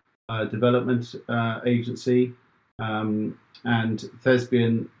cycle development agency. And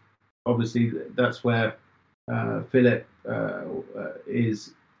Thespian, obviously, that's where Philip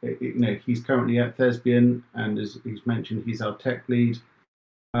is. He's currently at Thespian, and as he's mentioned, he's our tech lead.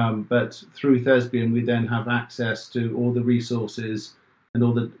 But through Thespian, we then have access to all the resources and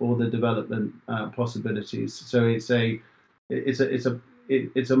all the development possibilities. So it's a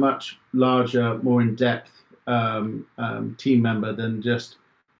much larger, more in-depth team member than just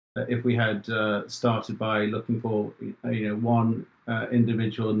if we had started by looking for one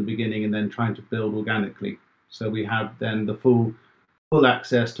individual in the beginning and then trying to build organically. So we have then the full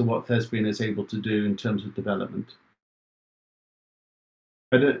access to what Thespian is able to do in terms of development.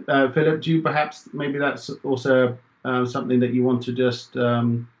 Philip, do you perhaps, maybe that's also something that you want to just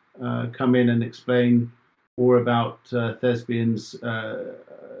come in and explain more about Thespian's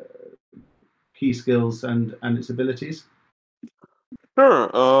key skills and its abilities? Sure.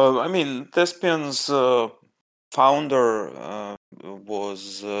 I mean, Thespian's founder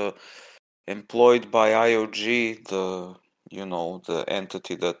was employed by IOG, the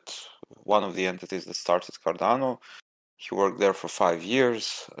entity one of the entities that started Cardano. He worked there for 5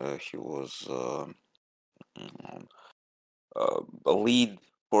 years. He was a lead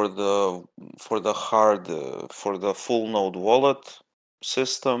for the full node wallet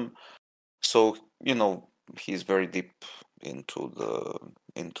system. So he's very deep into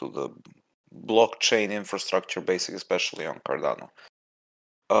the blockchain infrastructure, basically, especially on Cardano.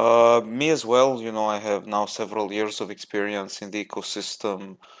 Me as well. I have now several years of experience in the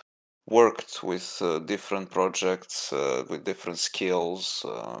ecosystem. Worked with different projects with different skills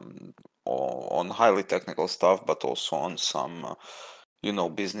on highly technical stuff, but also on some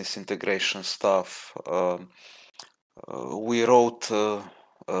business integration stuff. We wrote a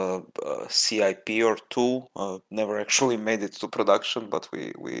CIP or two. Never actually made it to production, but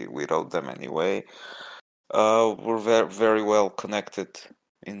we wrote them anyway. We're very, very well connected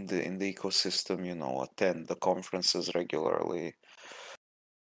in the ecosystem. Attend the conferences regularly.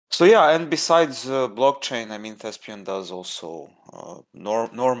 So yeah, and besides blockchain, I mean, Thespian does also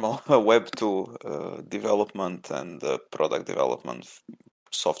normal Web2 development and product development,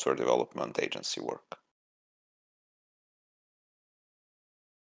 software development, agency work.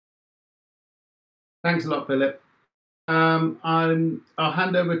 Thanks a lot, Philip. I'll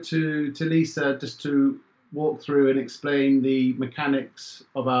hand over to Lisa just to walk through and explain the mechanics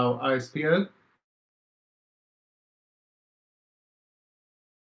of our ISPO.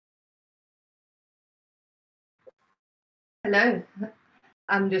 Hello,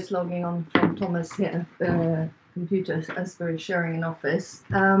 I'm just logging on from Thomas here, computer, as we're sharing an office,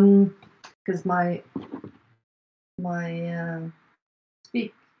 because my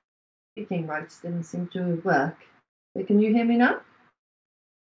speaking rights didn't seem to work. Can you hear me now?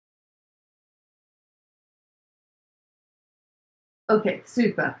 Okay,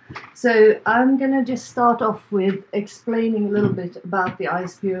 super. So I'm going to just start off with explaining a little bit about the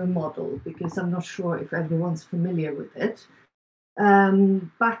ISPO model, because I'm not sure if everyone's familiar with it.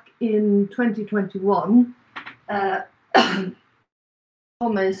 Back in 2021,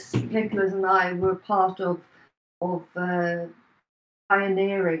 Thomas, Nicholas, and I were part of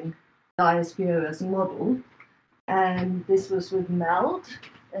pioneering the ISPO as a model. And this was with MELD,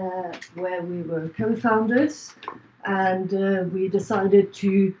 where we were co-founders, and we decided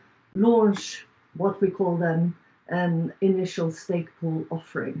to launch what we call then an initial stake pool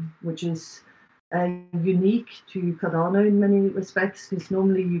offering, which is unique to Cardano in many respects, because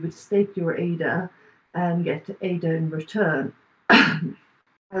normally you would stake your ADA and get ADA in return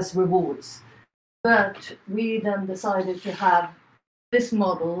as rewards. But we then decided to have this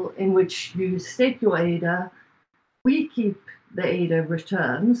model in which you stake your ADA, we keep the ADA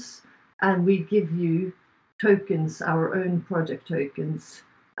returns, and we give you tokens, our own project tokens,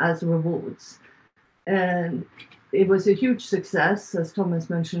 as rewards. And it was a huge success. As Thomas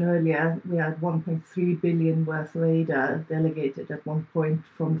mentioned earlier, we had 1.3 billion worth of ADA delegated at one point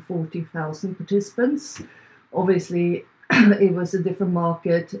from 40,000 participants. Obviously, it was a different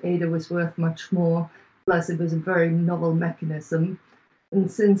market. ADA was worth much more, plus it was a very novel mechanism. And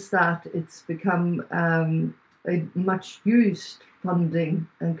since that, it's become a much used funding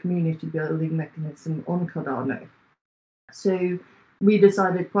and community building mechanism on Cardano. So we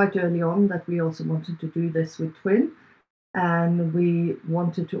decided quite early on that we also wanted to do this with Twin, and we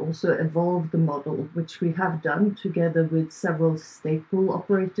wanted to also evolve the model, which we have done together with several stake pool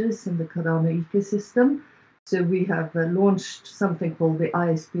operators in the Cardano ecosystem. So we have launched something called the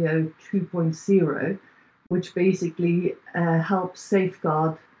ISPO 2.0, which basically helps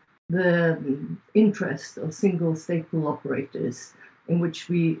safeguard the interest of single stake pool operators, in which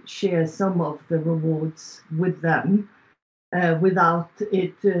we share some of the rewards with them without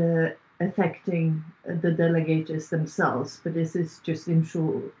it affecting the delegators themselves. But this is just in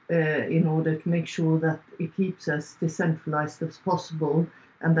order to make sure that it keeps us decentralized as possible,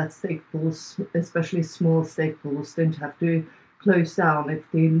 and that stake pools, especially small stake pools, don't have to close down if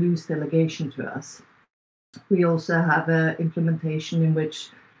they lose delegation to us. We also have an implementation in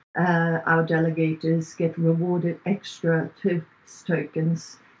which our delegators get rewarded extra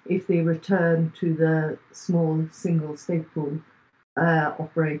tokens if they return to the small single stake pool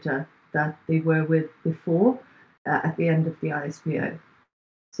operator that they were with before at the end of the ISPO.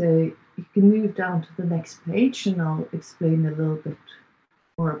 So you can move down to the next page and I'll explain a little bit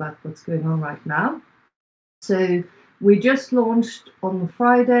more about what's going on right now. So we just launched on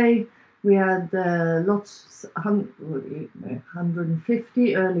Friday. We had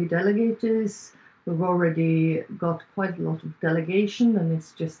 150 early delegators. We've already got quite a lot of delegation, and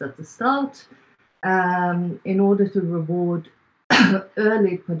it's just at the start. In order to reward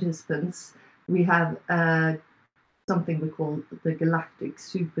early participants, we have something we call the Galactic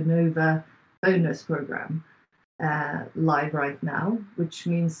Supernova bonus program live right now, which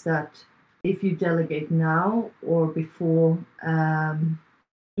means that if you delegate now or before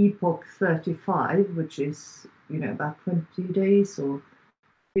Epoch 35, which is about 20 days or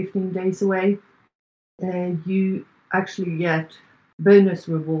 15 days away, you actually get bonus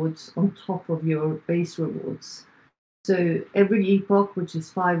rewards on top of your base rewards. So every epoch, which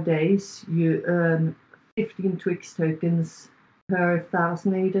is 5 days, you earn 15 Twix tokens per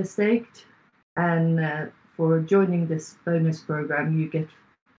 1,000 ADA staked, and for joining this bonus program, you get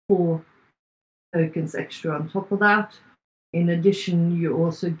 4 tokens extra on top of that. In addition, you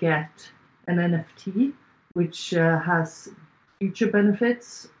also get an NFT, which has future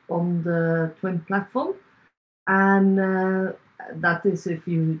benefits on the Twin platform. And that is if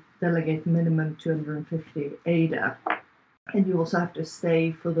you delegate minimum 250 ADA. And you also have to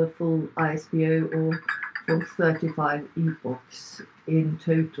stay for the full ISPO or for 35 epochs in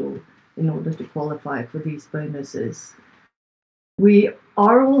total in order to qualify for these bonuses. We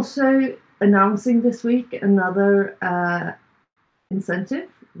are also announcing this week another incentive,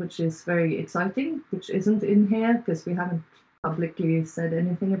 which is very exciting, which isn't in here because we haven't publicly said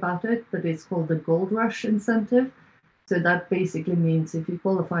anything about it, but it's called the Gold Rush incentive. So that basically means if you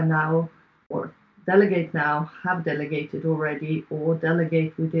qualify now or delegate now, have delegated already, or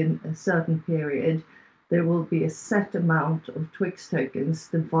delegate within a certain period, there will be a set amount of Twix tokens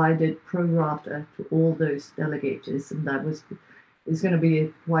divided pro rata to all those delegators, and that is going to be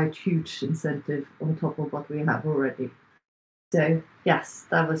a quite huge incentive on top of what we have already. So yes,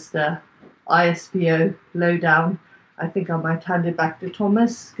 that was the ISPO lowdown. I think I might hand it back to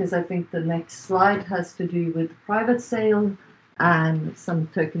Thomas, because I think the next slide has to do with private sale and some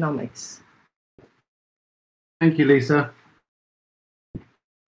tokenomics. Thank you, Lisa.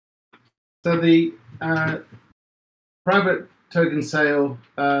 So the private token sale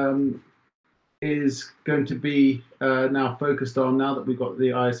is going to be now focused on, now that we've got the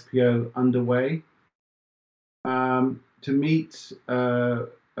ISPO underway, to meet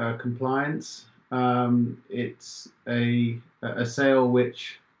compliance. It's a sale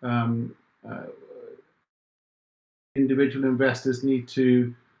which individual investors need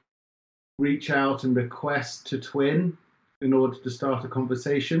to reach out and request to TVVIN in order to start a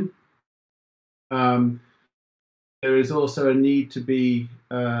conversation. There is also a need to be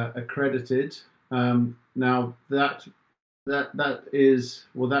accredited. Now that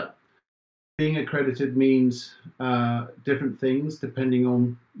being accredited means different things depending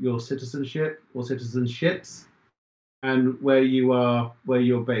on your citizenship or citizenships and where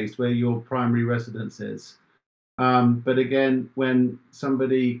you're based, where your primary residence is. But again, when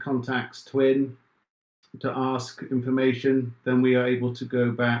somebody contacts TVVIN to ask information, then we are able to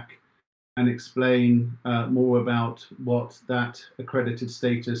go back and explain more about what that accredited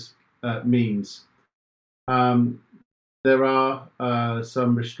status means. There are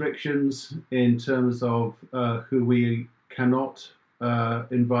some restrictions in terms of who we cannot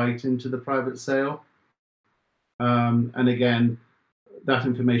invite into the private sale. And again, that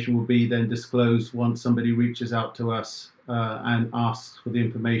information will be then disclosed once somebody reaches out to us and asks for the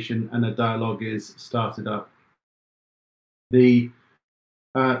information and a dialogue is started up. The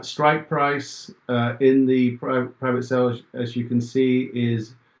strike price in the private sale, as you can see,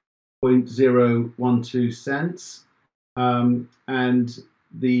 is 0.012 cents. And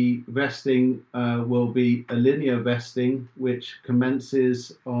the vesting will be a linear vesting, which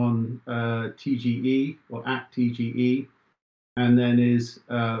commences on TGE or at TGE, and then is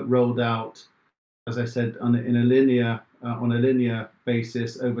rolled out, as I said, on a linear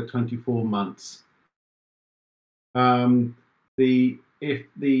basis over 24 months. If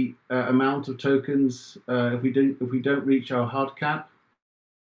the amount of tokens, if we don't reach our hard cap,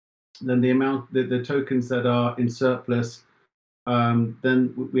 then the tokens that are in surplus,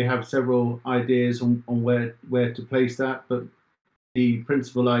 then we have several ideas on where to place that. But the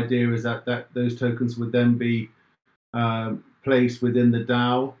principal idea is that those tokens would then be placed within the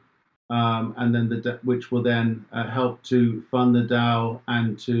DAO, and then which will then help to fund the DAO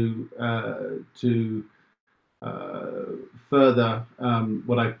and to further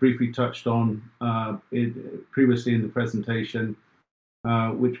what I briefly touched on previously in the presentation,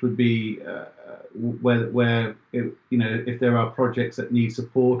 which would be where if there are projects that need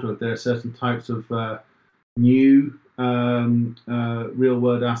support, or if there are certain types of new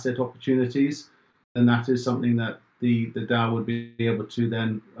real-world asset opportunities, then that is something that the DAO would be able to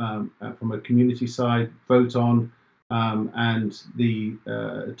then, from a community side, vote on, and the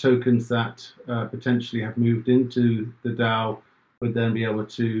tokens that potentially have moved into the DAO would then be able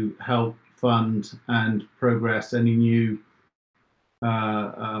to help fund and progress any new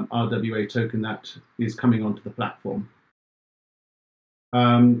RWA token that is coming onto the platform.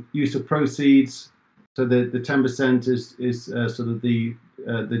 Use of proceeds. So the 10% is sort of the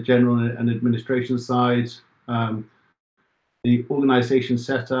general and administration side. The organization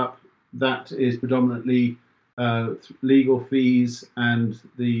setup, that is predominantly legal fees and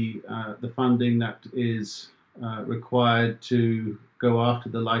the funding that is required to go after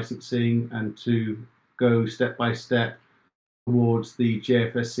the licensing and to go step by step towards the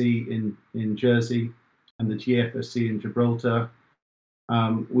JFSC in Jersey and the GFSC in Gibraltar.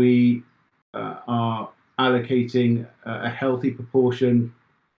 We are allocating a healthy proportion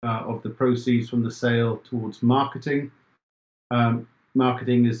of the proceeds from the sale towards marketing.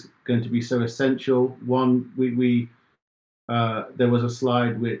 Marketing is going to be so essential. One, there was a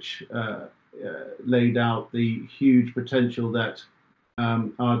slide which laid out the huge potential that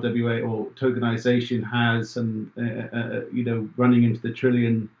RWA or tokenization has, and running into the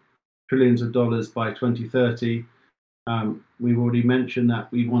trillions of dollars by 2030. We've already mentioned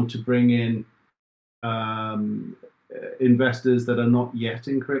that we want to bring in investors that are not yet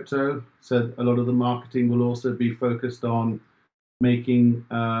in crypto. So a lot of the marketing will also be focused on making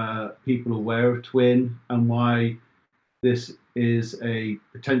people aware of TVVIN and why this is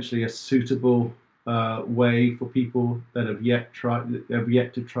potentially a suitable way for people that have yet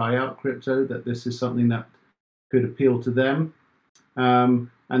to try out crypto, that this is something that could appeal to them. And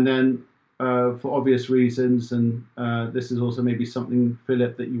then for obvious reasons, and this is also maybe something,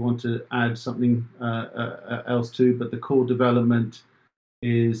 Philip, that you want to add something else to, but the core development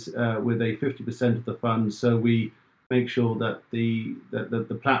is with a 50% of the funds. So we make sure that the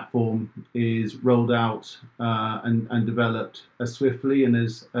platform is rolled out and developed as swiftly and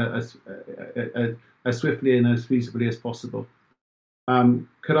as swiftly and as feasibly as possible.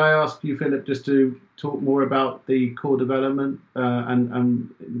 Could I ask you, Philip, just to talk more about the core development and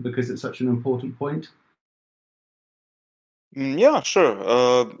because it's such an important point? Yeah, sure.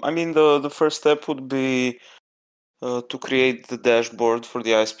 I mean, the first step would be to create the dashboard for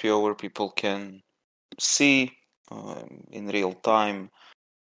the ISPO where people can see in real time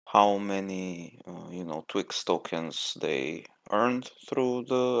how many Twix tokens they earned through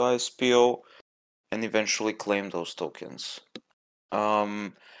the ISPO and eventually claim those tokens.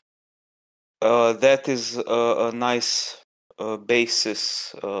 That is a nice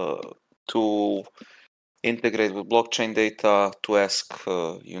basis to integrate with blockchain data, to ask,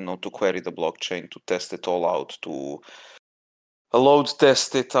 to query the blockchain, to test it all out, to load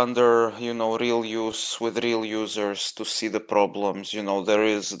test it under, real use with real users to see the problems.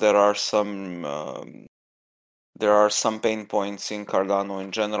 There are some pain points in Cardano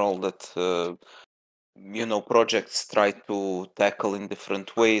in general that projects try to tackle in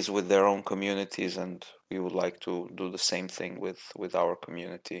different ways with their own communities, and we would like to do the same thing with our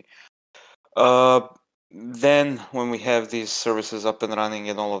community. Then when we have these services up and running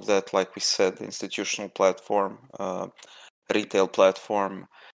and all of that, like we said, institutional platform, retail platform,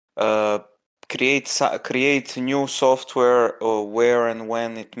 create new software where and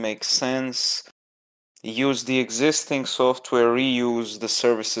when it makes sense, use the existing software, reuse the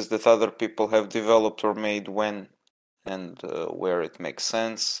services that other people have developed or made when and where it makes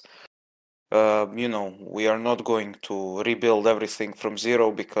sense. We are not going to rebuild everything from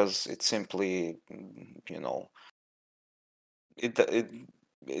zero because it simply, it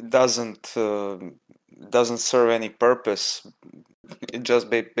doesn't serve any purpose. It just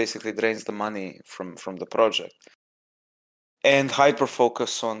basically drains the money from the project. And hyper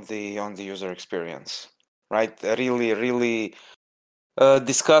focus on the user experience, right? Really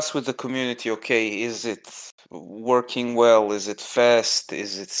discuss with the community. Okay, is it working well? Is it fast?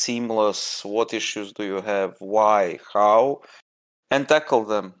 Is it seamless? What issues do you have? Why? How? And tackle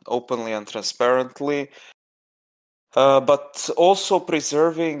them openly and transparently. But also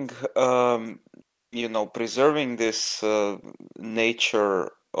preserving this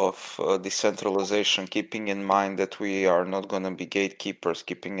nature of decentralization, keeping in mind that we are not going to be gatekeepers,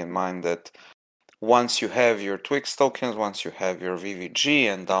 keeping in mind that once you have your Twix tokens, once you have your VVG,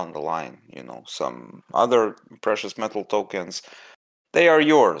 and down the line, some other precious metal tokens, they are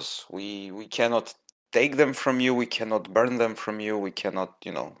yours. We cannot take them from you. We cannot burn them from you. We cannot,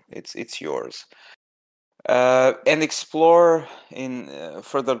 it's yours. And explore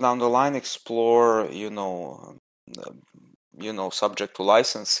further down the line, subject to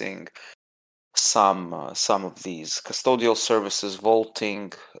licensing, some of these custodial services,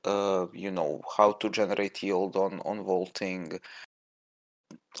 vaulting, how to generate yield on vaulting.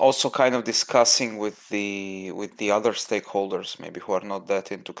 Also kind of discussing with the other stakeholders, maybe who are not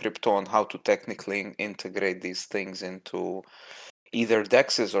that into crypto, on how to technically integrate these things into either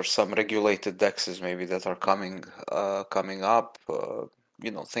DEXs or some regulated DEXs maybe that are coming up,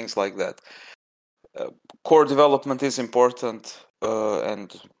 things like that. Core development is important,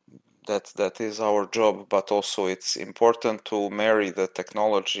 and that is our job, but also it's important to marry the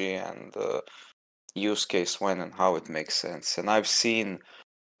technology and the use case when and how it makes sense. And I've seen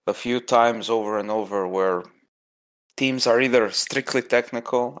a few times over and over where teams are either strictly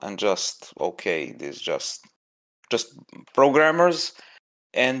technical and just just programmers,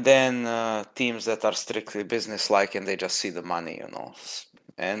 and then teams that are strictly business-like and they just see the money,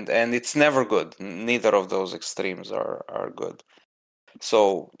 and it's never good. Neither of those extremes are good.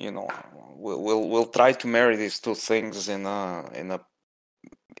 So we'll try to marry these two things in a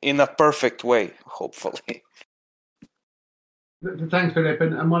perfect way, hopefully. Thanks, Philip.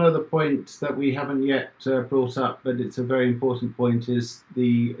 And one of the points that we haven't yet brought up, but it's a very important point, is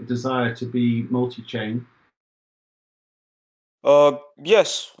the desire to be multi-chain.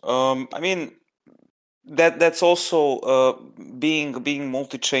 Yes. I mean, that's also being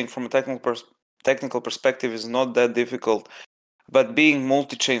multi-chain from a technical perspective is not that difficult, but being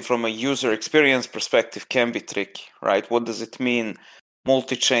multi-chain from a user experience perspective can be tricky, right? What does it mean,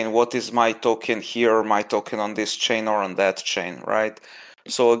 multi-chain? What is my token here, or my token on this chain or on that chain, right?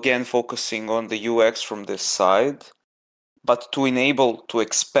 So again, focusing on the UX from this side, but to enable to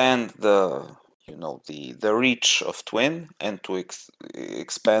expand the reach of Twin and to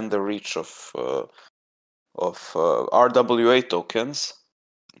expand the reach of RWA tokens.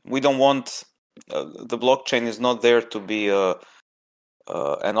 We don't want the blockchain is not there to be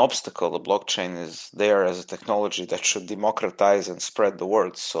an obstacle. The blockchain is there as a technology that should democratize and spread the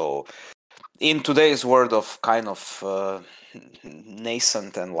word. So in today's world of kind of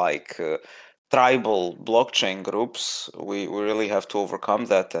nascent and tribal blockchain groups, we really have to overcome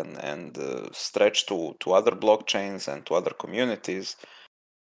that and stretch to other blockchains and to other communities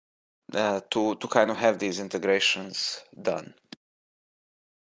to kind of have these integrations done.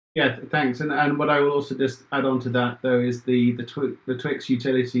 Yeah, thanks. And what I will also just add on to that, though, is the Twix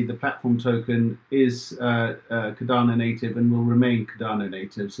utility, the platform token, is Cardano native and will remain Cardano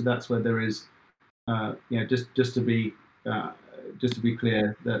native. So that's where there is, just to be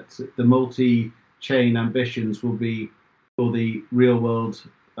clear, that the multi-chain ambitions will be for the real world,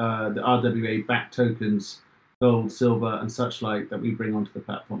 the RWA backed tokens, gold, silver, and such like that we bring onto the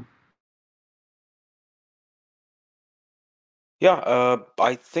platform. Yeah,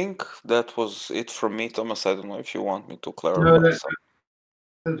 I think that was it from me, Thomas. I don't know if you want me to clarify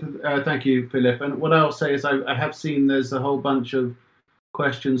something. Thank you, Philip. And what I'll say is I have seen there's a whole bunch of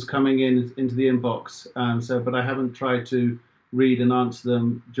questions coming into the inbox. But I haven't tried to read and answer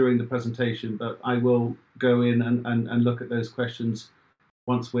them during the presentation. But I will go in and look at those questions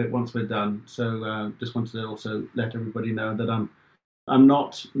once we're done. So just wanted to also let everybody know that I'm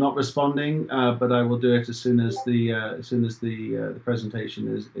not responding, but I will do it as soon as the presentation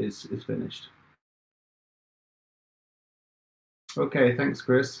is finished. Okay, thanks,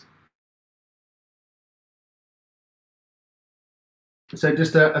 Chris. So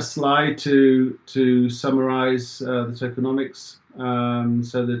just a slide to summarize the tokenomics.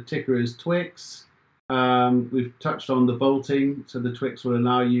 So the ticker is Twix. We've touched on the vaulting. So the Twix will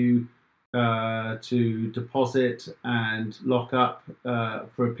allow you to deposit and lock up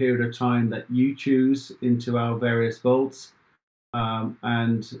for a period of time that you choose into our various vaults.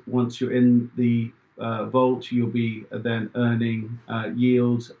 And once you're in the vault, you'll be then earning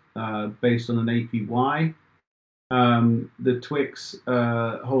yield based on an APY. The Twix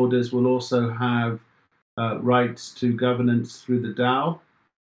holders will also have rights to governance through the DAO.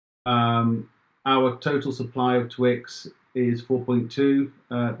 Our total supply of Twix is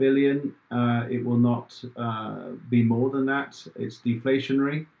 4.2 billion. It will not be more than that. It's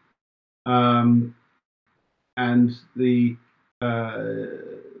deflationary. And the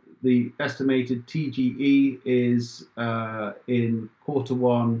estimated TGE is in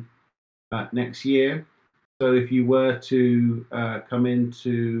Q1 next year. So if you were to come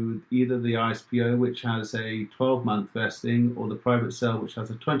into either the ISPO, which has a 12-month vesting, or the private sale, which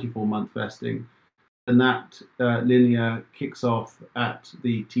has a 24-month vesting, then that linear kicks off at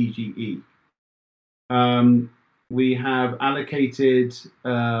the TGE. We have allocated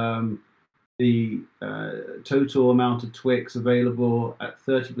the total amount of Twix available at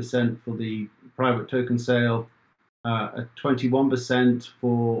 30% for the private token sale, at 21%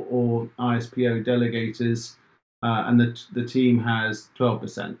 for all ISPO delegators, and the team has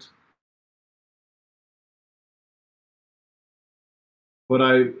 12%. But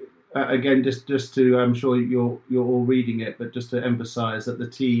again, just to, I'm sure you're all reading it, but just to emphasize that the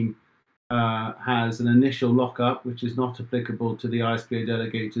team has an initial lockup, which is not applicable to the ISPO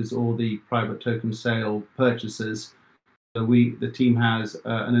delegators or the private token sale purchasers. So the team has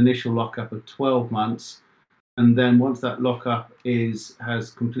an initial lockup of 12 months. And then once that lockup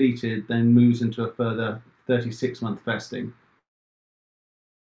has completed, then moves into a further 36-month vesting.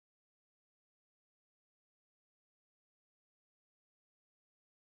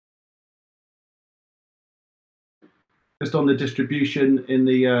 Just on the distribution in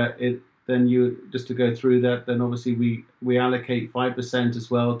the then you just to go through that, then obviously we allocate 5%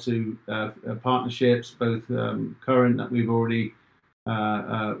 as well to partnerships, both current that we've already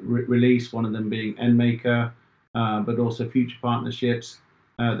released, one of them being NMaker, but also future partnerships.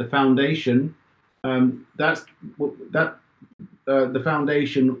 The foundation, the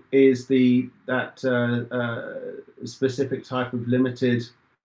foundation is that specific type of limited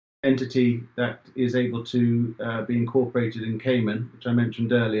entity that is able to be incorporated in Cayman, which I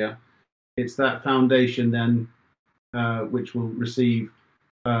mentioned earlier. It's that foundation then which will receive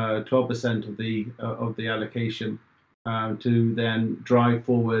 12% of the allocation to then drive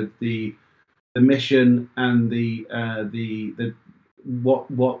forward the mission and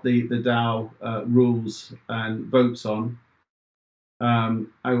what the DAO rules and votes on. I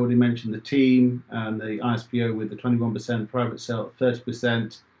already mentioned the team and the ISPO with the 21%, private sale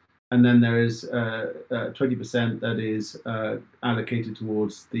 30%, and then there is 20% that is allocated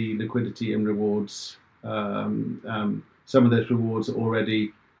towards the liquidity and rewards. Some of those rewards are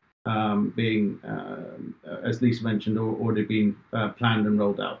already being, as Lisa mentioned, already been planned and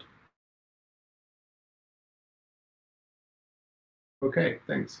rolled out. Okay,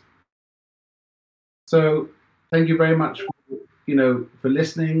 thanks. So thank you very much for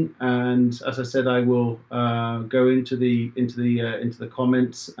listening, and as I said, I will go into the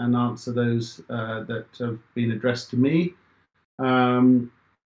comments and answer those that have been addressed to me.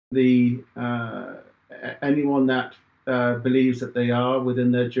 Anyone that believes that they are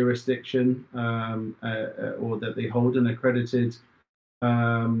within their jurisdiction or that they hold an accredited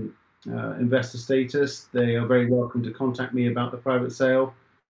investor status, they are very welcome to contact me about the private sale.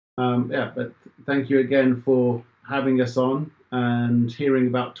 But thank you again for having us on and hearing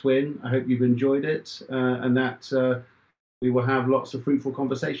about TVVIN. I hope you've enjoyed it and that we will have lots of fruitful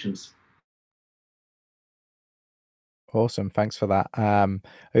conversations. Awesome, thanks for that.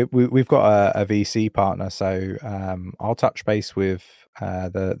 We've got a VC partner, so I'll touch base with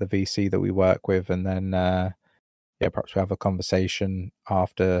the VC that we work with, and then perhaps we'll have a conversation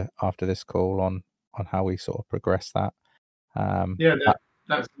after this call on how we sort of progress that.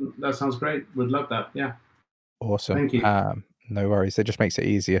 That sounds great. Would love that. Yeah. Awesome. Thank you. No worries. It just makes it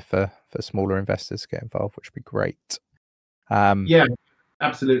easier for smaller investors to get involved, which would be great. Yeah,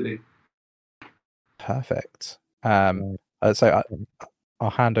 absolutely. Perfect. So I'll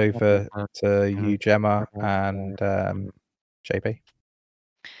hand over to you, Gemma, and JB.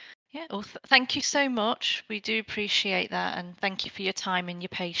 Yeah, well, thank you so much. We do appreciate that, and thank you for your time and your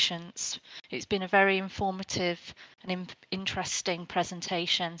patience. It's been a very informative and interesting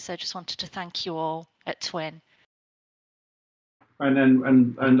presentation, so just wanted to thank you all at TVVIN.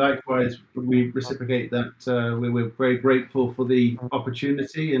 And likewise, we reciprocate that. We're very grateful for the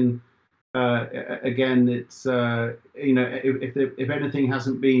opportunity, and again, it's if anything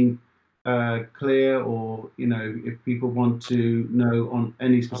hasn't been clear, or if people want to know on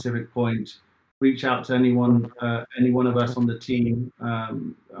any specific point, reach out to any one of us on the team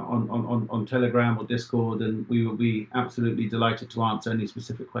on Telegram or Discord, and we will be absolutely delighted to answer any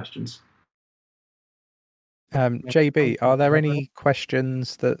specific questions. JB, are there any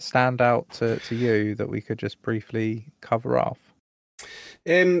questions that stand out to you that we could just briefly cover off?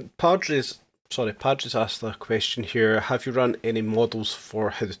 Padre's asked a question here. Have you run any models for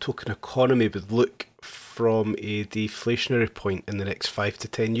how the token economy would look from a deflationary point in the next 5 to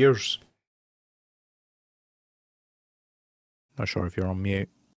 10 years? Not sure if you're on mute.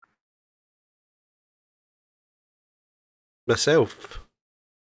 Myself.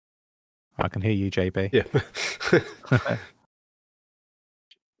 I can hear you, JB. Yeah.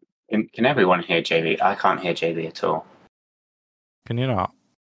 Can everyone hear JB? I can't hear JB at all. Can you not?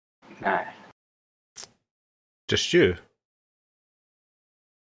 No. Just you?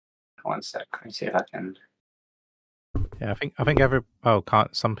 One sec. Let me see if I can. Yeah, I think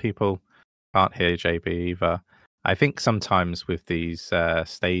some people can't hear JB either. I think sometimes with these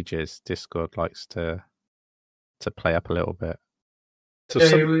stages, Discord likes to play up a little bit. So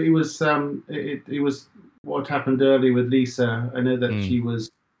it was what happened earlier with Lisa. I know that she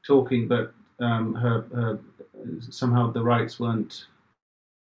was talking, but her somehow the rights weren't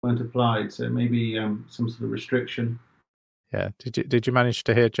applied. So maybe some sort of restriction. Yeah. Did you manage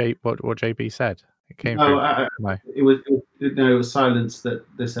to hear what JB said? It came no, through. No. It was silence at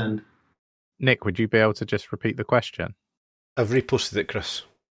this end. Nick, would you be able to just repeat the question? I've reposted it, Chris.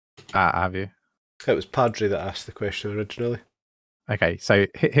 Have you? It was Padre that asked the question originally. Okay, so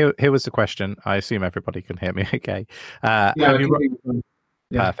here was the question. I assume everybody can hear me okay.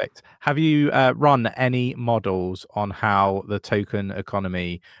 Perfect. Have you run any models on how the token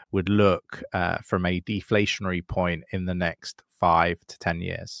economy would look from a deflationary point in the next 5 to 10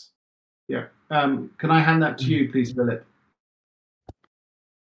 years? Yeah. Can I hand that to you, please, Philip?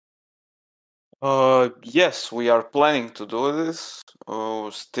 Yes, we are planning to do this.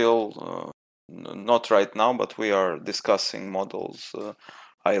 Still not right now, but we are discussing models.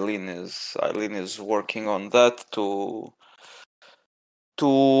 Eileen is working on that to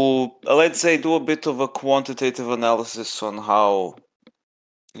let's say do a bit of a quantitative analysis on how,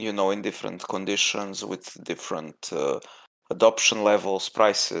 in different conditions with different adoption levels,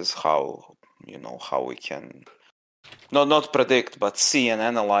 prices, how we can not predict, but see and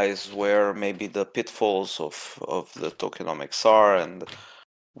analyze where maybe the pitfalls of the tokenomics are, and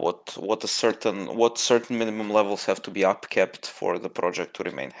what certain minimum levels have to be upkept for the project to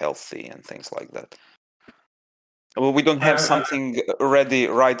remain healthy and things like that. Well, we don't have something ready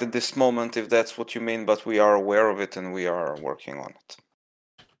right at this moment, if that's what you mean, but we are aware of it and we are working on it.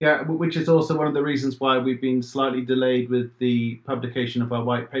 Yeah, which is also one of the reasons why we've been slightly delayed with the publication of our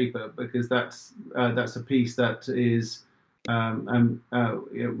white paper, because that's a piece that is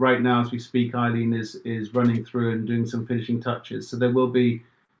right now as we speak. Eileen is running through and doing some finishing touches, so there will be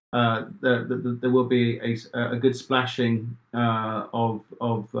there will be a good splashing in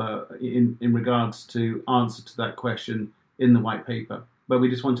regards to answer to that question in the white paper. But we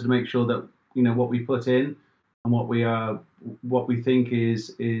just wanted to make sure that what we put in and what we think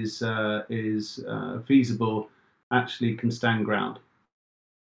is feasible actually can stand ground.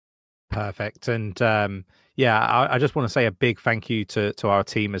 Perfect. And I just want to say a big thank you to our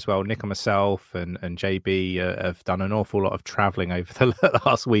team as well. Nick and myself and JB have done an awful lot of traveling over the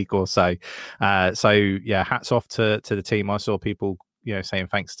last week or so. Hats off to the team. I saw people saying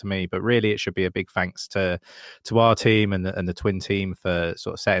thanks to me, but really it should be a big thanks to our team and the Twin team for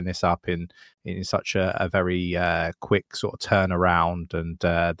sort of setting this up in such a very quick sort of turnaround, and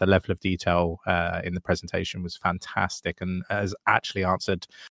the level of detail in the presentation was fantastic and has actually answered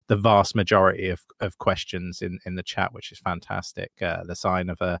the vast majority of questions in the chat, which is fantastic. The sign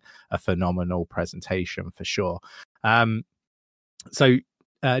of a phenomenal presentation for sure.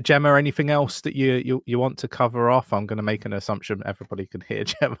 Gemma, anything else that you want to cover off? I'm going to make an assumption everybody can hear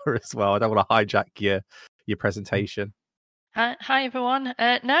Gemma as well. I don't want to hijack your presentation. Hi everyone.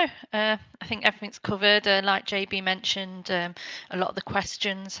 No, I think everything's covered. Like JB mentioned, a lot of the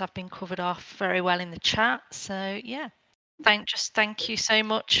questions have been covered off very well in the chat. So yeah. Thank you so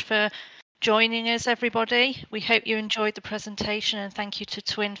much for joining us, everybody. We hope you enjoyed the presentation, and thank you to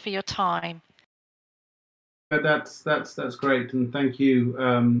Twin for your time. That's great, and thank you.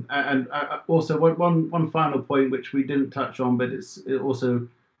 And also one final point which we didn't touch on, but it's also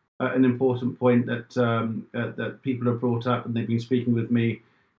an important point that that people have brought up and they've been speaking with me,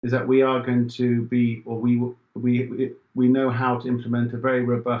 is that we are going to be, or we know how to implement a very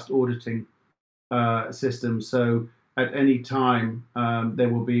robust auditing system. So at any time, there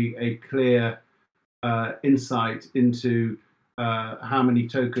will be a clear insight into how many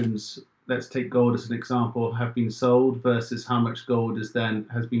tokens, let's take gold as an example, have been sold versus how much gold has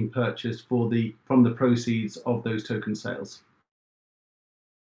been purchased from the proceeds of those token sales.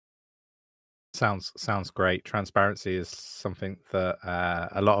 Sounds great. Transparency is something that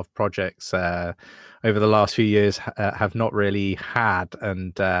a lot of projects over the last few years have not really had,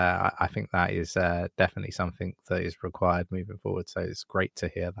 and I think that is definitely something that is required moving forward. So it's great to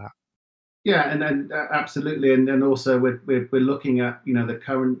hear that. Yeah, and absolutely, and also we're looking at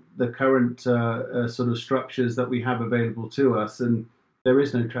the current sort of structures that we have available to us, and there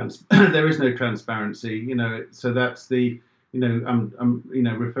is no transparency. So that's the I'm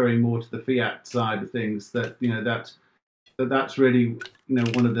referring more to the fiat side of things, that that's really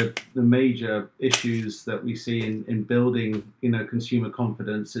one of the major issues that we see in building consumer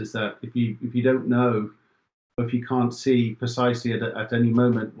confidence, is that if you don't know, or if you can't see precisely at any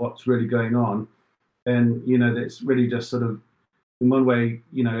moment what's really going on, then it's really just sort of, in one way,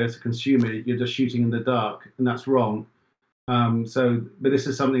 as a consumer, you're just shooting in the dark, and that's wrong. But this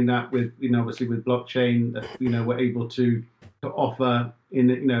is something that with obviously with blockchain, that we're able to offer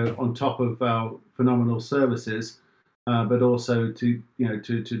on top of our phenomenal services, but also to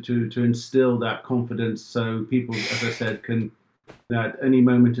instill that confidence, so people, as I said, can at any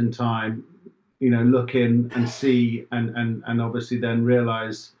moment in time look in and see and obviously then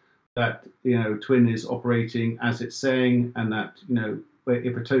realize that Twin is operating as it's saying, and that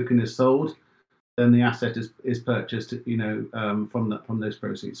if a token is sold, then the asset is purchased from those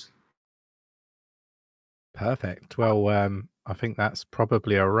proceeds. Perfect. Well, I think that's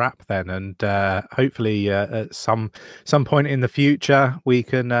probably a wrap then, and hopefully at some point in the future we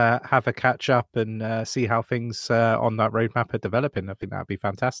can have a catch up and see how things on that roadmap are developing. I think that'd be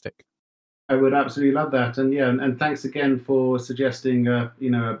fantastic. I would absolutely love that, and thanks again for suggesting a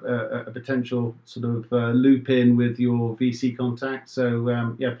potential sort of loop in with your VC contact.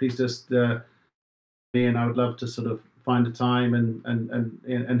 So please just me, and I would love to sort of find a time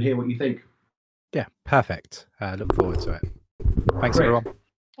and hear what you think. Yeah, perfect. Look forward to it. Thanks, Great. everyone.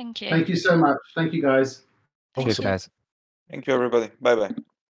 Thank you. Thank you so much. Thank you, guys. Cheers, Awesome. guys. Thank you, everybody. Bye bye.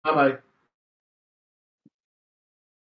 Bye bye.